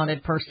and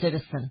counted per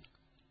citizen.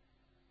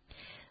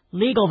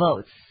 Legal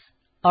votes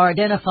are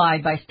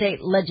identified by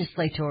state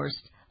legislators,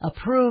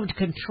 approved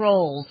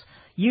controls,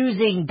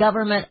 using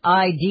government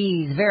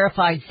IDs,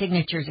 verified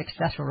signatures,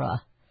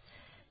 etc.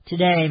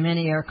 Today,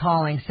 many are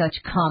calling such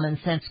common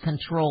sense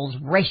controls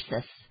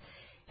racist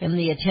in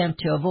the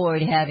attempt to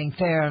avoid having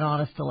fair and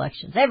honest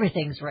elections.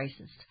 Everything's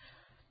racist.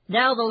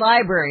 Now the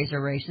libraries are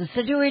racist.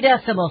 The Dewey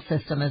Decimal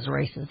System is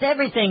racist.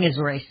 Everything is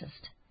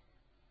racist.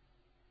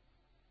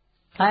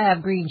 I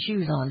have green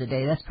shoes on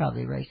today. That's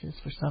probably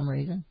racist for some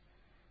reason.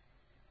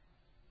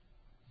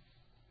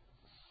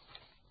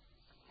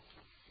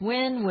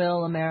 When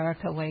will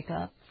America wake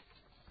up?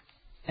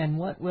 And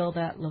what will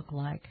that look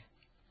like?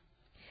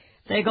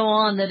 They go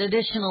on that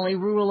additionally,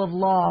 rule of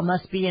law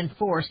must be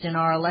enforced in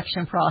our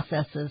election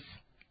processes.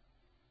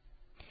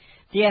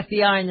 The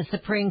FBI and the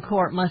Supreme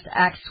Court must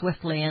act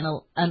swiftly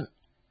when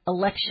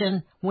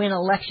election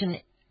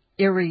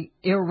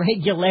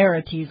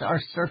irregularities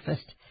are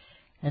surfaced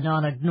and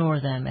not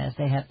ignore them as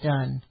they have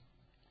done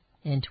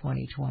in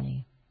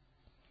 2020.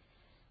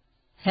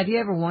 Have you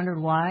ever wondered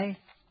why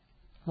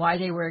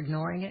they were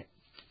ignoring it?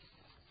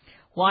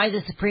 Why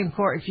the Supreme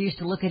Court refused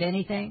to look at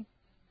anything?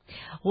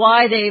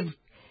 Why they've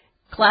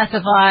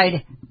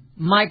classified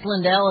Mike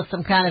Lindell as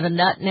some kind of a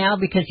nut now?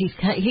 Because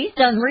he's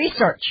done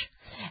research.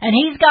 And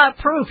he's got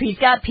proof. He's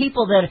got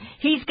people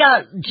he's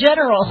got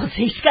generals.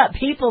 He's got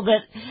people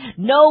that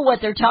know what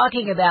they're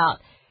talking about.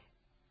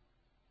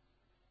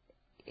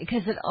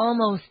 Because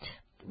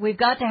we've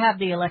got to have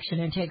the election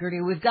integrity.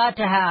 We've got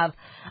to have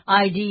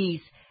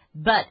IDs.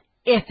 But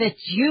if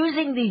it's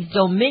using these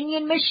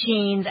Dominion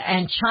machines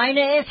and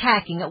China is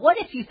hacking it, what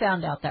if you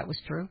found out that was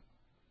true?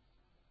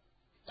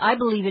 I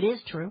believe it is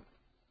true.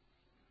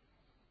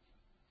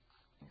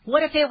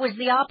 What if it was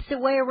the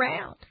opposite way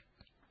around?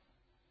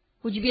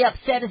 Would you be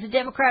upset as a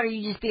Democrat, or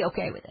you just be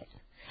okay with it?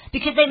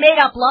 Because they made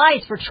up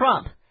lies for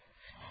Trump,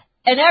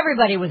 and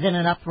everybody was in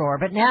an uproar,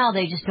 but now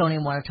they just don't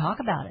even want to talk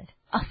about it.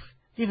 Oh,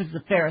 it was the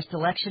fairest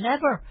election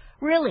ever.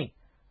 Really?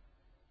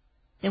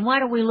 Then why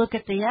don't we look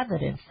at the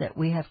evidence that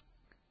we have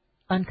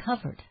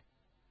uncovered?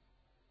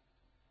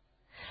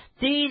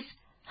 These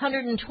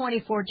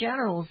 124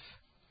 generals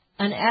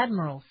and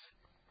admirals,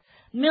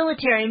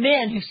 military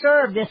men who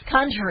serve this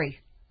country,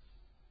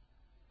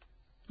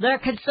 they're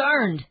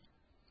concerned.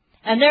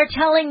 And they're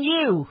telling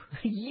you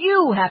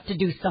have to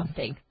do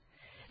something.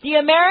 The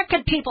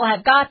American people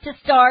have got to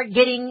start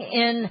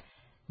getting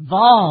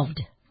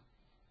involved.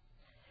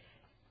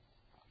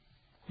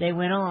 They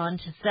went on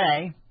to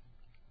say,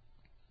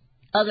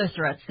 other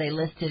threats they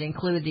listed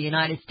include the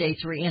United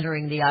States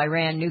re-entering the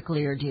Iran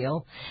nuclear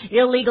deal,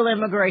 illegal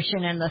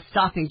immigration, and the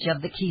stoppage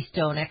of the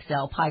Keystone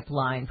XL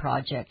pipeline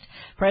project.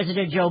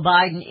 President Joe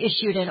Biden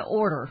issued an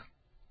order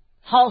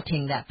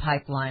halting that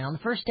pipeline on the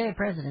first day of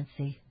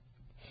presidency.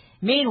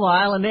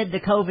 Meanwhile, amid the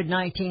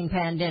COVID-19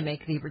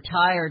 pandemic, the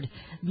retired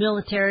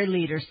military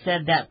leader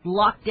said that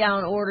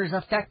lockdown orders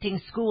affecting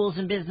schools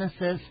and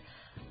businesses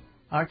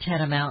are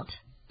tantamount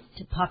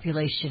to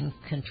population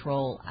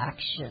control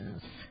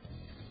actions.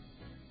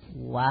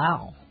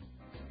 Wow.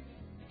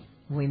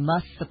 We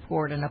must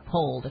support and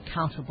uphold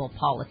accountable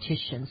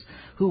politicians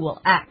who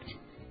will act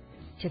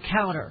to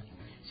counter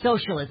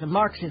socialism,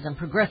 Marxism,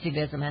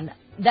 progressivism, and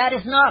that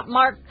is not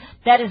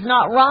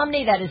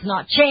Romney, that is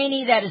not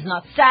Cheney, that is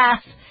not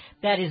Sass.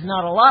 That is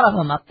not a lot of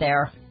them up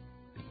there.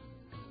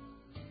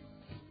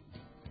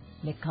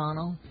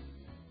 McConnell,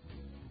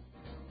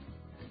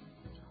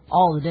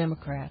 all the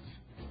Democrats,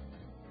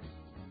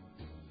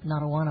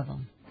 not a one of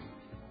them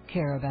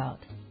care about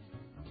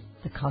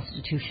the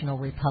constitutional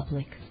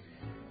republic.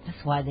 That's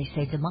why they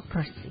say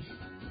democracy.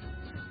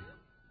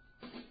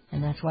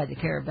 And that's why they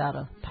care about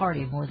a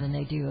party more than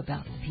they do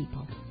about the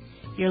people.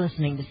 You're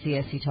listening to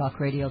CSC Talk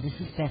Radio. This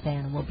is Beth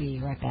Ann, and we'll be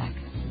right back.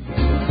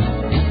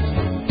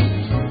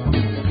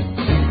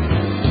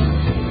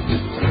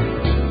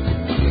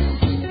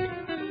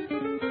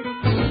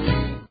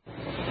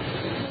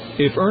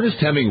 If Ernest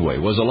Hemingway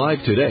was alive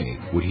today,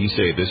 would he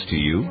say this to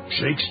you?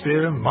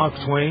 Shakespeare, Mark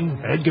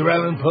Twain, Edgar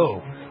Allan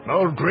Poe,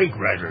 all great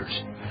writers.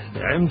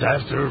 And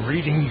after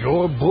reading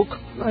your book,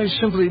 I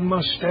simply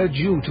must add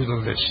you to the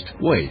list.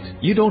 Wait,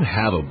 you don't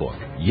have a book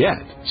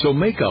yet. So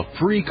make a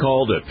free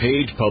call to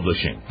Page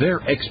Publishing.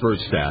 Their expert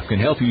staff can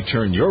help you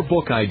turn your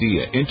book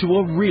idea into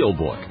a real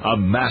book, a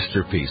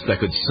masterpiece that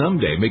could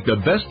someday make the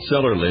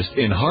bestseller list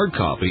in hard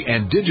copy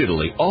and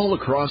digitally all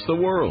across the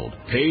world.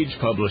 Page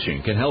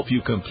Publishing can help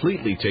you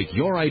completely take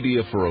your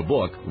idea for a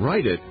book,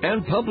 write it,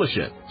 and publish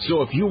it.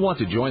 So if you want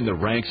to join the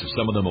ranks of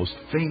some of the most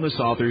famous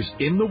authors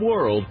in the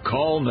world,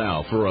 call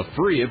now for a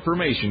free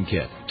information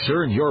kit.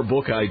 Turn your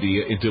book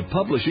idea into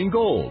publishing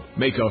gold.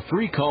 Make a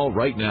free call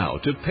right now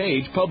to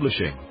Page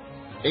Publishing.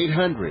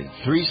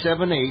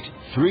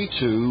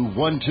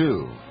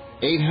 800-378-3212.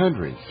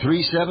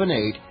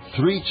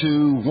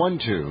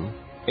 800-378-3212.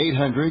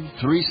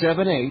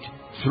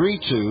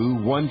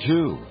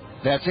 800-378-3212.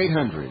 That's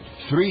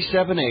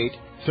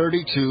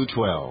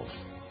 800-378-3212.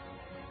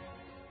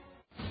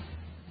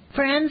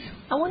 Friends,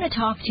 I want to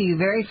talk to you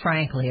very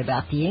frankly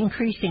about the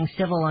increasing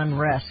civil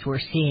unrest we're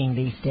seeing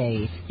these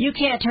days. You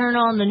can't turn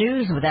on the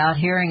news without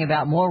hearing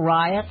about more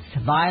riots,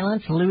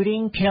 violence,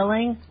 looting,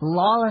 killing,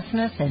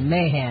 lawlessness, and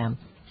mayhem.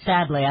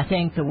 Sadly, I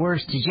think the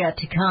worst is yet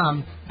to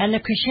come, and the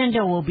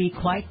crescendo will be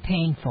quite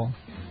painful.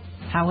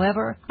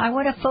 However, I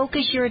want to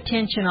focus your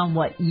attention on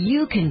what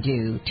you can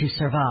do to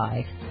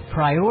survive.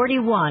 Priority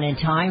one in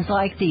times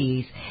like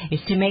these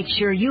is to make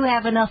sure you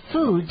have enough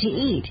food to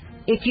eat.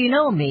 If you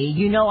know me,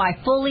 you know I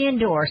fully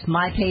endorse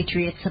My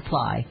Patriot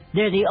Supply.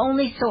 They're the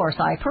only source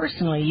I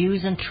personally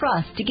use and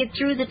trust to get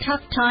through the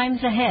tough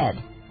times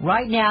ahead.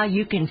 Right now,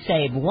 you can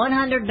save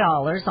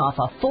 $100 off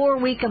a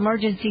 4-week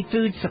emergency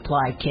food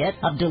supply kit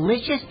of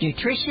delicious,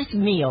 nutritious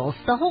meals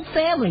the whole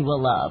family will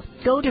love.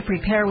 Go to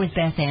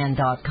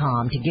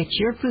preparewithbethann.com to get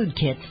your food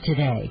kits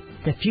today.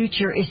 The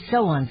future is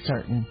so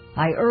uncertain.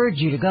 I urge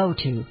you to go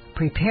to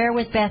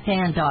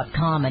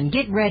preparewithbethann.com and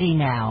get ready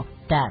now.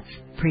 That's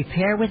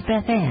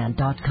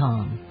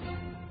preparewithbethann.com.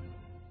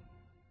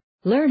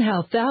 Learn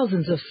how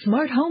thousands of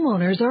smart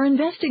homeowners are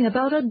investing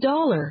about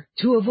 $1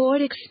 to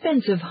avoid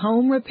expensive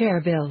home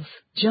repair bills.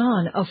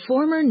 John, a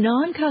former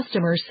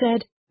non-customer,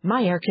 said,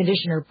 "My air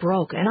conditioner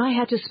broke and I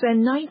had to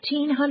spend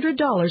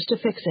 $1,900 to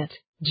fix it."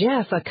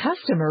 Jeff, a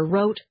customer,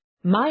 wrote,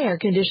 "My air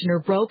conditioner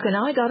broke and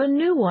I got a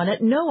new one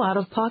at no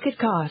out-of-pocket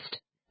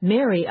cost."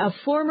 Mary, a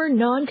former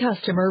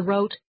non-customer,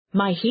 wrote,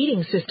 "My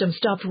heating system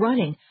stopped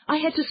running. I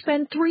had to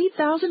spend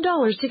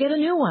 $3,000 to get a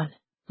new one."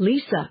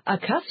 Lisa, a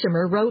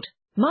customer, wrote,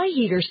 "My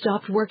heater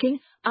stopped working.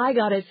 I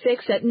got it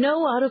fixed at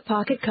no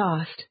out-of-pocket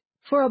cost."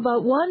 For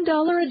about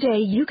 $1 a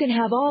day, you can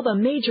have all the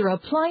major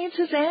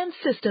appliances and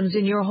systems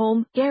in your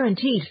home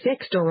guaranteed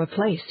fixed or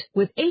replaced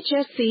with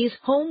HSC's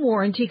home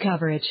warranty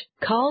coverage.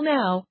 Call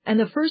now, and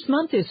the first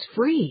month is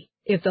free.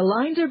 If the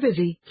lines are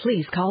busy,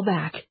 please call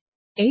back.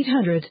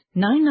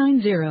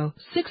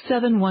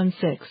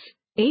 800-990-6716.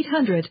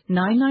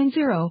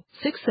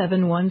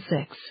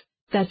 800-990-6716.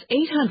 That's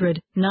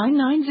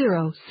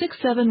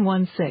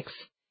 800-990-6716.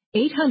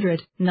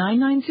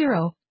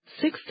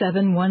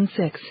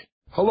 800-990-6716.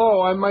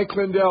 Hello, I'm Mike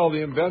Lindell,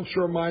 the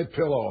inventor of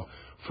MyPillow.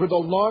 For the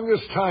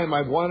longest time,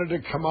 I've wanted to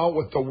come out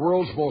with the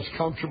world's most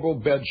comfortable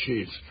bed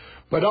sheets.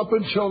 But up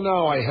until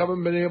now, I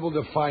haven't been able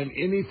to find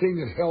anything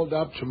that held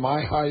up to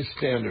my high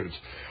standards.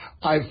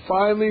 I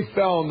finally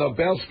found the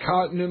best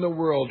cotton in the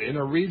world in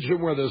a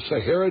region where the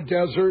Sahara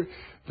Desert,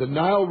 the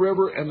Nile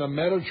River, and the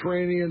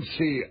Mediterranean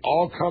Sea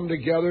all come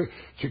together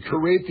to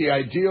create the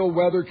ideal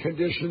weather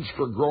conditions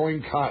for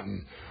growing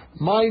cotton.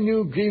 My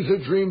new Giza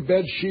Dream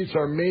bed sheets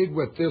are made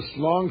with this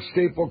long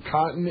staple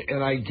cotton,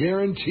 and I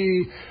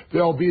guarantee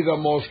they'll be the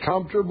most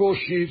comfortable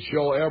sheets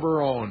you'll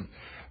ever own.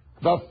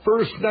 The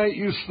first night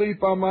you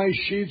sleep on my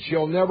sheets,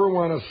 you'll never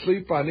want to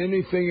sleep on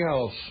anything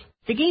else.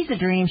 The Giza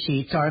Dream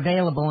Sheets are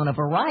available in a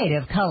variety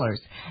of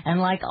colors, and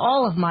like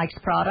all of Mike's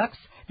products,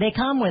 they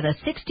come with a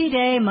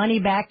 60-day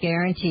money-back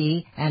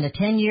guarantee and a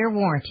 10-year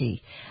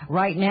warranty.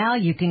 Right now,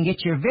 you can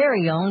get your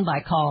very own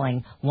by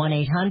calling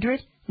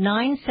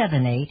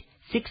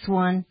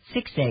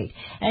 1-800-978-6168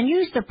 and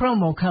use the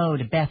promo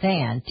code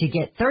BethAnn to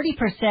get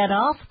 30%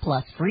 off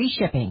plus free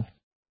shipping.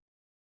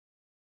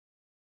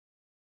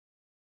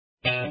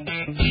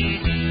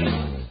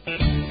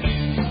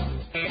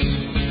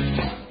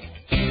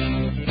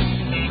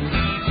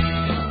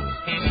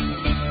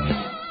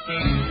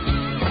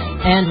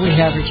 And we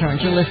have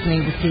returned. You're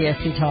listening to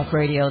CSC Talk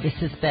Radio. This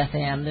is Beth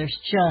Ann. There's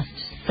just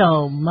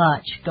so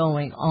much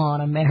going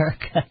on,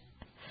 America.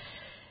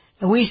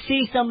 We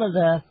see some of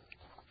the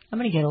I'm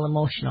going to get a little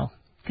emotional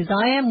because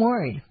I am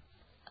worried.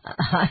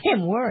 I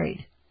am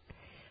worried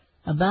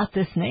about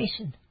this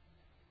nation.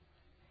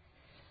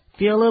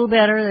 Feel a little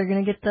better. They're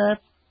going to get the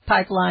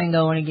pipeline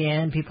going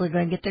again. People are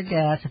going to get their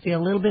gas. I feel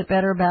a little bit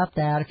better about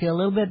that. I feel a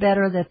little bit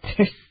better that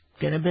they're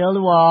going to build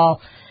a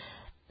wall.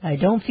 I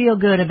don't feel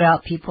good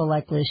about people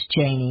like Liz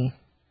Cheney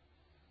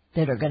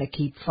that are going to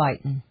keep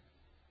fighting.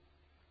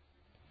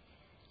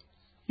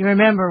 You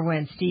remember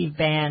when Steve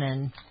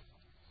Bannon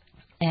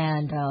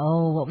and,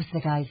 what was the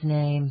guy's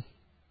name?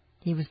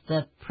 He was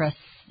the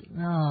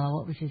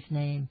what was his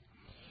name?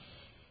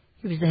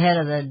 He was the head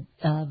of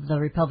the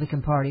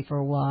Republican Party for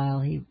a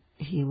while.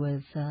 He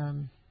was,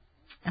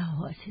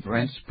 what's his name?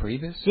 Reince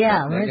Priebus?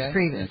 Yeah, Reince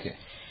Priebus. Okay.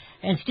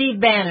 And Steve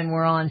Bannon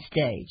were on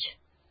stage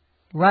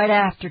right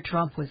after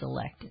Trump was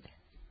elected.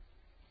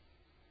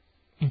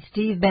 And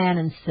Steve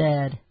Bannon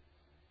said,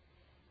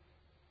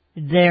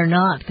 they're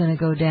not going to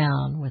go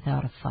down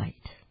without a fight.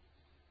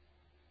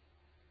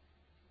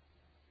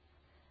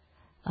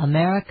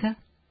 America,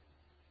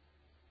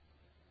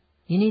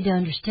 you need to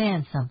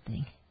understand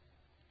something.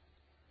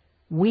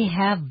 We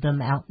have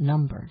them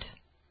outnumbered.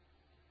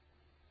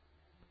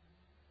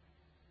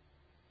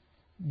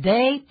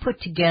 They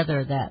put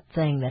together that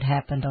thing that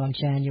happened on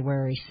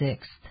January 6th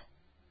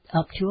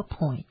up to a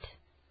point.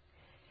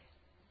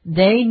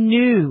 They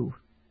knew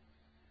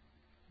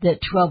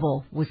that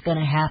trouble was going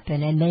to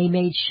happen, and they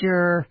made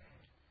sure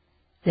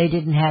they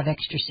didn't have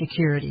extra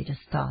security to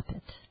stop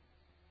it.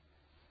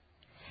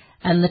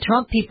 And the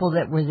Trump people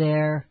that were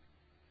there,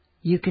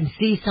 you can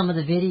see some of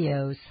the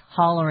videos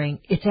hollering,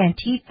 it's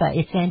Antifa,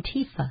 it's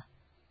Antifa.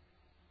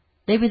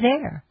 They were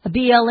there. A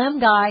BLM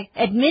guy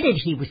admitted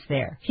he was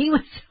there. He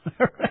was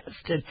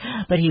arrested,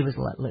 but he was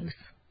let loose,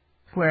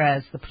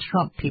 whereas the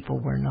Trump people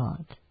were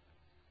not.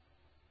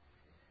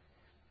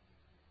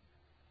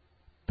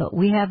 But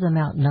we have them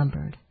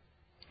outnumbered.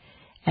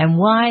 And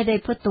why they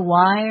put the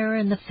wire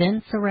and the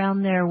fence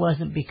around there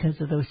wasn't because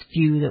of those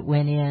few that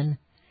went in.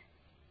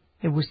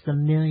 It was the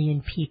 1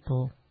 million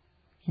people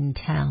in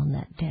town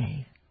that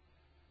day.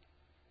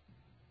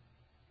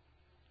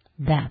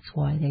 That's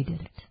why they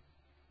did it.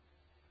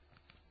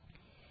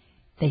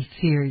 They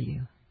fear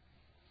you.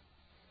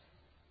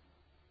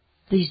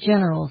 These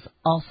generals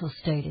also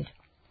stated,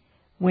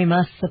 we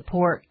must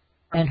support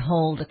and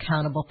hold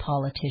accountable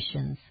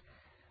politicians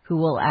who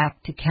will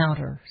act to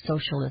counter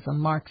socialism,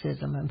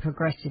 Marxism, and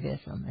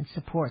progressivism and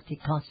support the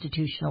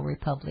constitutional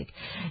republic.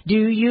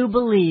 Do you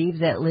believe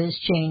that Liz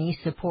Cheney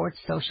supports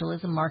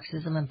socialism,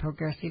 Marxism, and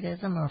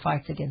progressivism or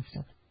fights against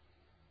it?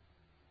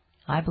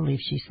 I believe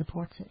she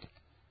supports it.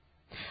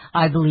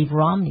 I believe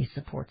Romney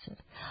supports it.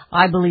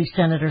 I believe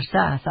Senator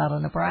Sass out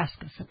of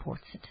Nebraska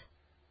supports it.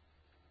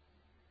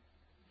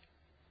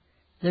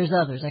 There's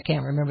others. I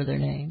can't remember their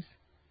names.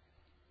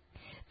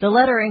 The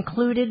letter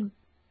included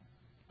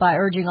by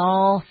urging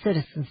all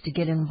citizens to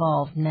get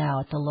involved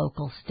now at the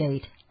local,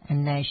 state,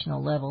 and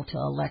national level to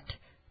elect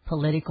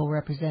political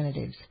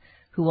representatives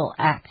who will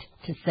act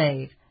to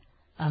save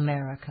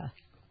America.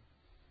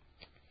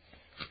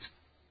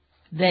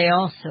 They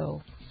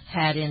also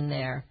had in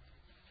there,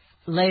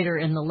 later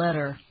in the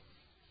letter,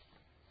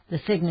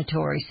 the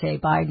signatories say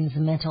Biden's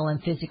mental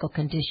and physical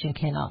condition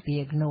cannot be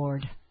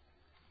ignored.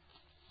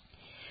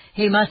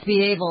 He must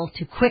be able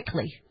to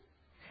quickly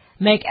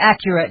make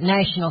accurate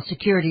national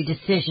security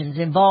decisions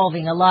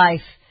involving a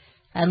life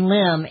and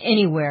limb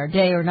anywhere,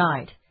 day or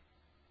night.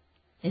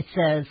 It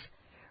says,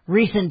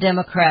 recent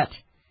Democrat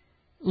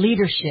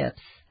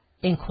leadership's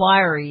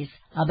inquiries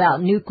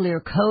about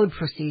nuclear code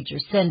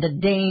procedures send a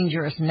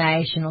dangerous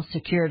national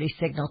security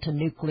signal to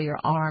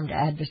nuclear-armed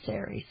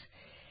adversaries,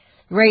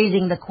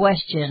 raising the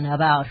question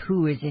about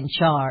who is in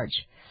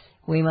charge.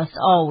 We must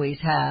always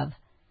have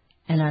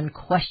an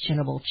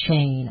unquestionable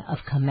chain of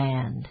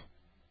command.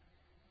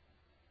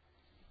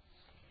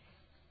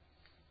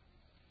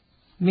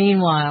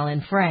 Meanwhile,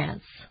 in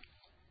France,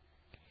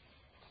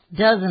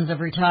 dozens of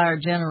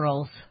retired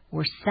generals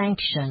were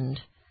sanctioned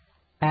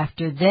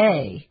after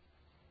they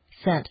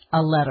sent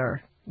a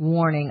letter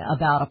warning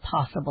about a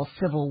possible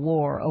civil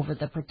war over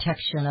the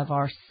protection of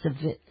our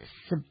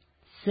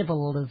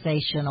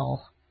civilizational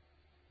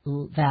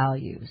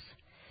values.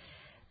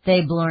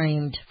 They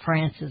blamed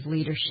France's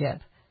leadership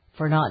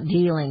for not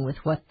dealing with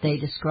what they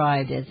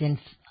described as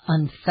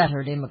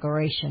unfettered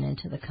immigration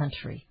into the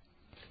country.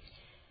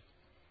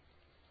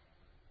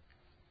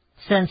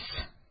 Since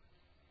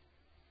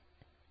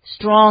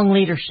strong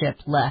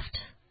leadership left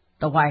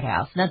the White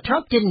House. Now,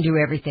 Trump didn't do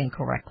everything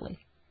correctly.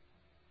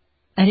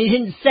 And he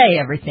didn't say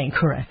everything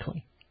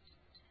correctly.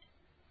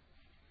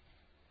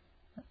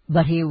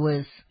 But he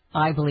was,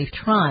 I believe,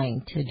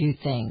 trying to do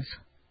things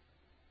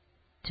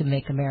to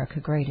make America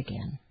great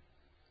again,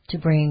 to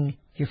bring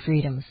your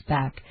freedoms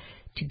back,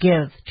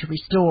 to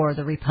restore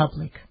the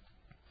republic.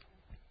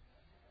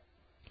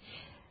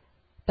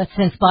 But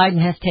since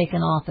Biden has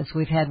taken office,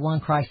 we've had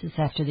one crisis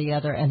after the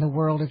other, and the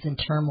world is in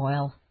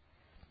turmoil.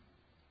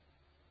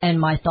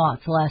 And my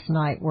thoughts last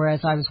night,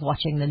 whereas I was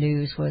watching the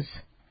news, was,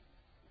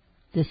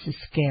 this is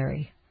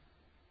scary.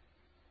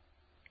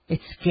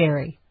 It's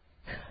scary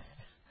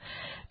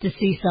to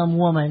see some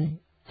woman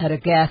at a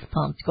gas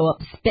pump go up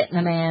and spit in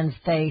a man's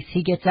face.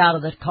 He gets out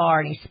of the car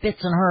and he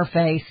spits in her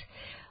face.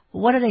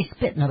 What are they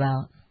spitting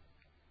about?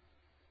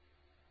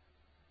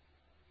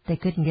 They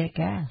couldn't get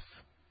gas.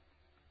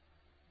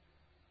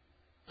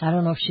 I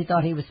don't know if she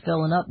thought he was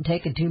filling up and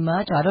taking too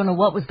much. I don't know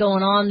what was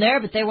going on there,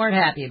 but they weren't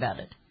happy about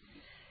it.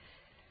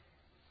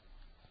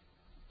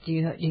 Do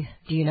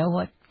you know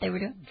what they were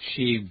doing?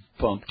 She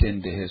bumped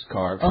into his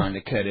car trying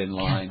to cut in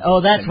line.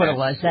 Oh, that's what it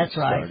was. That's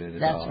right.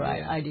 That's right.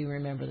 Yeah. I do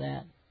remember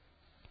that.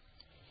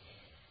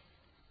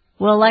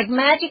 Well, like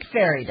magic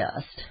fairy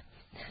dust.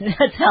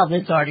 That's how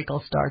this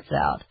article starts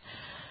out.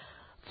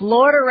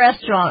 Florida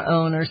restaurant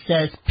owner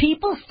says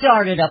people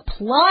started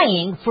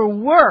applying for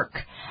work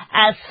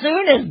as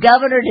soon as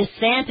Governor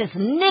DeSantis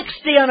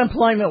nixed the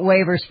unemployment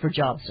waivers for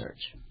job search.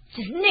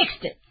 Just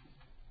nixed it.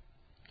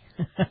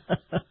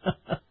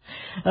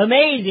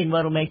 Amazing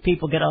what'll make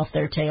people get off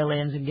their tail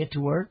ends and get to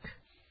work.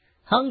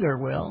 Hunger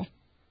will.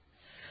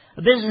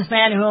 A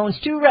businessman who owns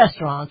 2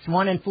 restaurants,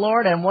 one in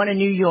Florida and one in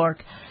New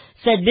York,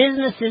 said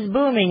business is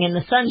booming in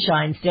the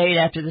Sunshine State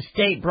after the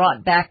state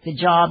brought back the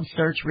job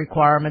search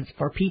requirements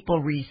for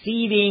people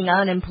receiving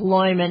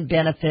unemployment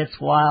benefits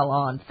while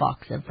on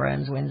Fox and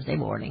Friends Wednesday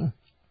morning.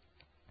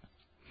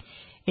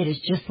 It is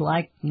just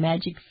like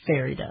magic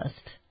fairy dust.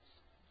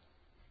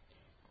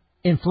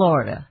 In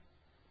Florida,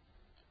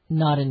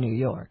 not in New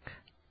York.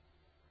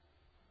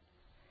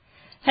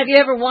 Have you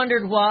ever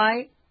wondered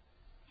why?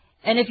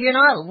 And if you're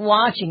not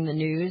watching the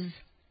news,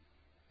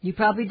 you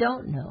probably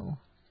don't know.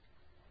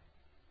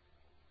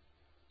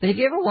 But have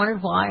you ever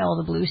wondered why all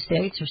the blue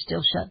states are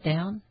still shut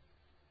down?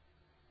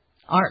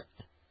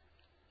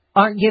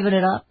 Aren't giving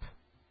it up?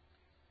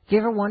 Have you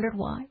ever wondered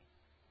why?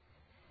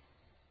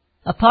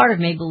 A part of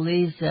me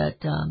believes that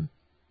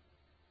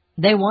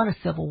they want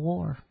a civil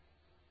war.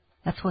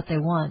 That's what they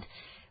want.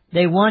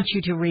 They want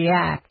you to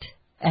react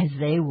as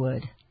they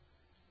would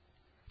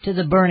to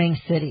the burning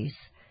cities.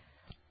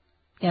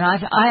 And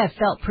I have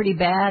felt pretty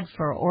bad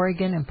for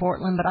Oregon and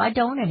Portland, but I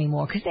don't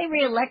anymore because they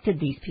reelected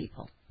these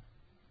people.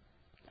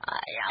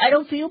 I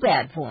don't feel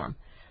bad for them.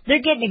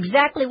 They're getting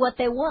exactly what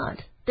they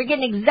want. They're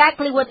getting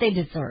exactly what they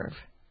deserve.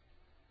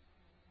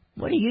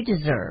 What do you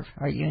deserve?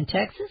 Are you in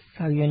Texas?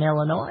 Are you in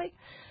Illinois?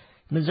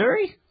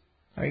 Missouri?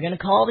 Are you going to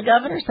call the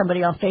governor?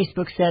 Somebody on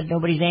Facebook said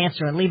nobody's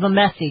answering. Leave a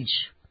message.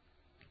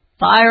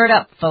 Fire it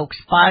up, folks.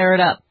 Fire it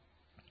up.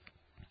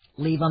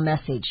 Leave a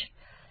message.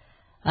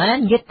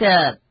 And get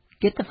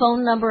the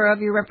phone number of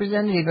your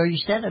representative or your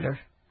senator.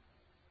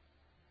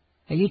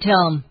 And you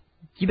tell them,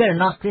 you better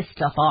knock this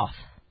stuff off.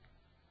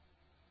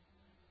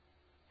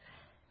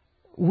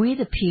 We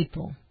the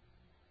people,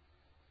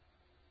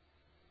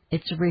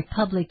 it's a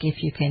republic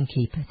if you can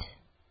keep it.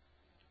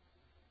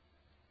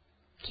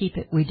 Keep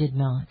it, we did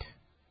not.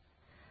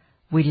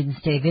 We didn't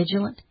stay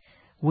vigilant.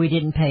 We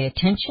didn't pay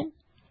attention.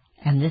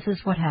 And this is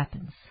what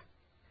happens.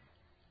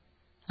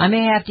 I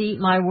may have to eat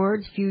my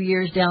words a few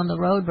years down the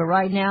road, but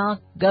right now,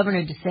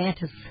 Governor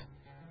DeSantis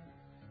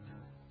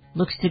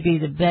looks to be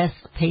the best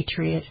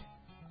patriot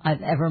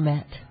I've ever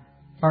met.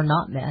 Or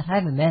not met. I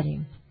haven't met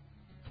him.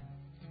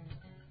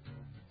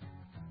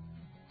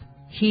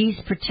 He's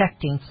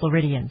protecting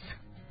Floridians,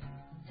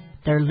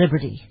 their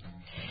liberty.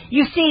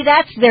 You see,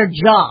 that's their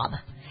job.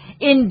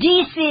 In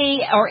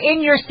D.C. or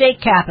in your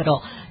state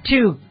capital,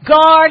 to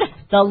guard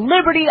the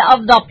liberty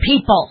of the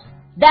people.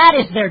 That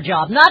is their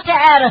job. Not to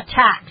add a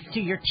tax to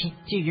your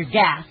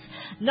gas.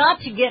 Not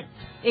to get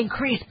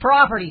increased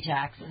property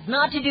taxes.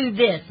 Not to do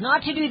this.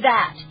 Not to do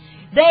that.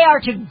 They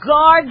are to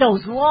guard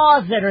those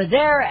laws that are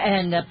there,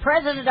 and the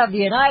President of the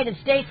United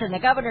States and the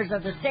governors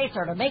of the states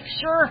are to make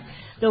sure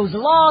those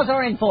laws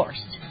are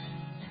enforced.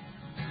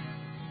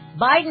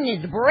 Biden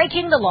is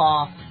breaking the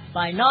law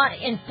by not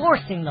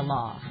enforcing the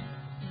law.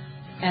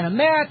 And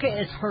America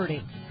is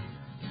hurting.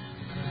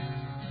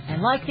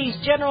 And like these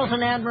generals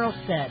and admirals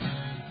said,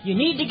 you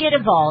need to get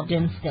involved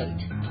in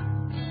state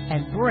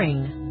and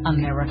bring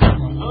America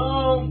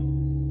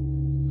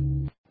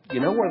home.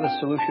 You know where the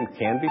solution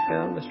can be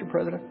found, Mr.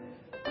 President?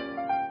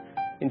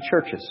 In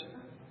churches,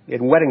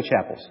 in wedding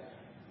chapels,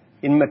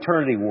 in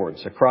maternity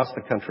wards across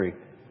the country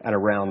and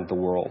around the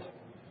world.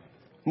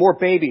 More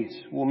babies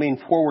will mean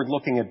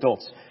forward-looking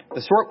adults,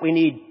 the sort we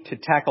need to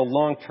tackle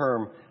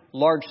long-term,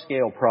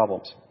 large-scale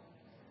problems.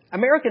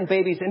 American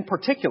babies in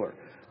particular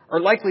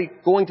are likely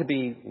going to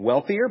be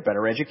wealthier,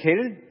 better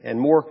educated, and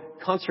more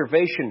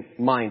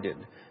conservation-minded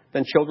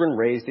than children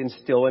raised in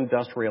still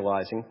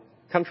industrializing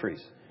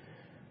countries.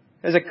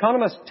 As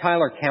economist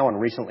Tyler Cowen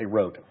recently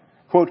wrote,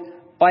 quote,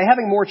 "By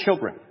having more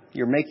children,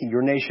 you're making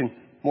your nation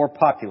more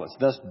populous,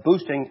 thus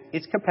boosting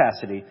its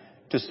capacity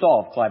to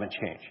solve climate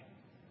change.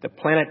 The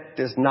planet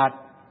does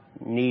not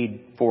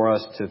need for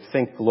us to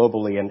think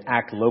globally and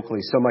act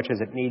locally so much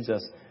as it needs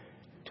us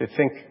to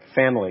think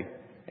family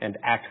and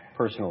act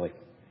personally.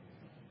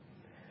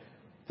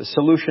 The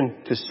solution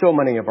to so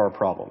many of our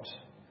problems,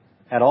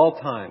 at all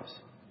times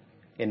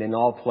and in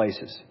all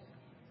places,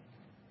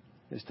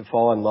 is to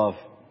fall in love,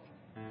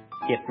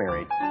 get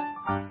married,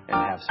 and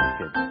have some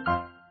kids."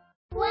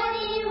 What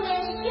do you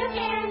wish your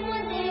parents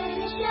would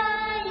do to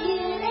show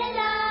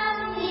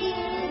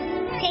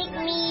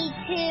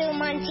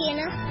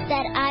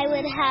that I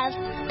would have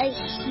a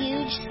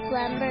huge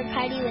slumber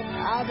party with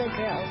all the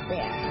girls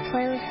there.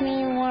 Play with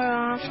me more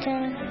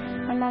often.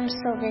 My mom's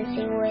so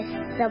busy with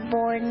the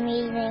board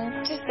meeting.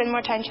 Just spend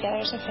more time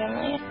together as a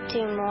family.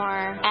 Do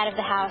more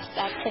out-of-the-house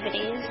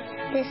activities.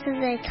 This is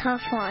a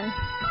tough one.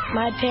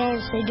 My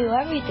parents, they do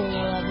everything. They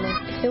love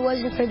me. If it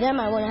wasn't for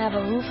them, I wouldn't have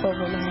a roof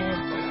over my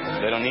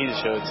head. They don't need to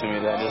show it to me.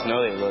 I just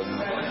know they love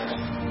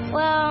me.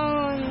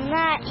 Well,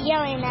 not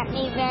yelling at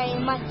me very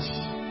much.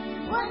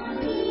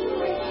 What do you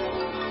wish?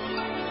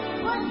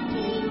 What do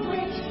you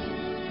wish?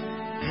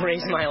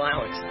 Raise my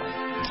allowance.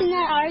 To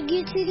not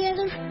argue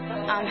together.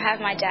 Have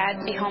my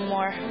dad be home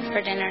more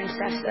for dinner and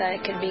stuff so that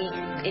it could be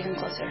even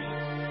closer.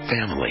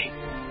 Family.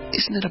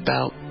 Isn't it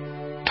about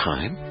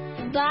time?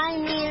 Buy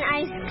me an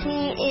ice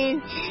cream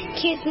and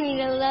kiss me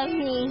to love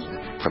me.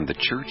 From the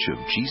Church of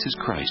Jesus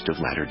Christ of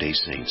Latter-day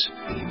Saints.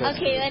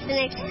 Okay, what's the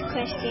next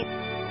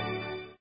question?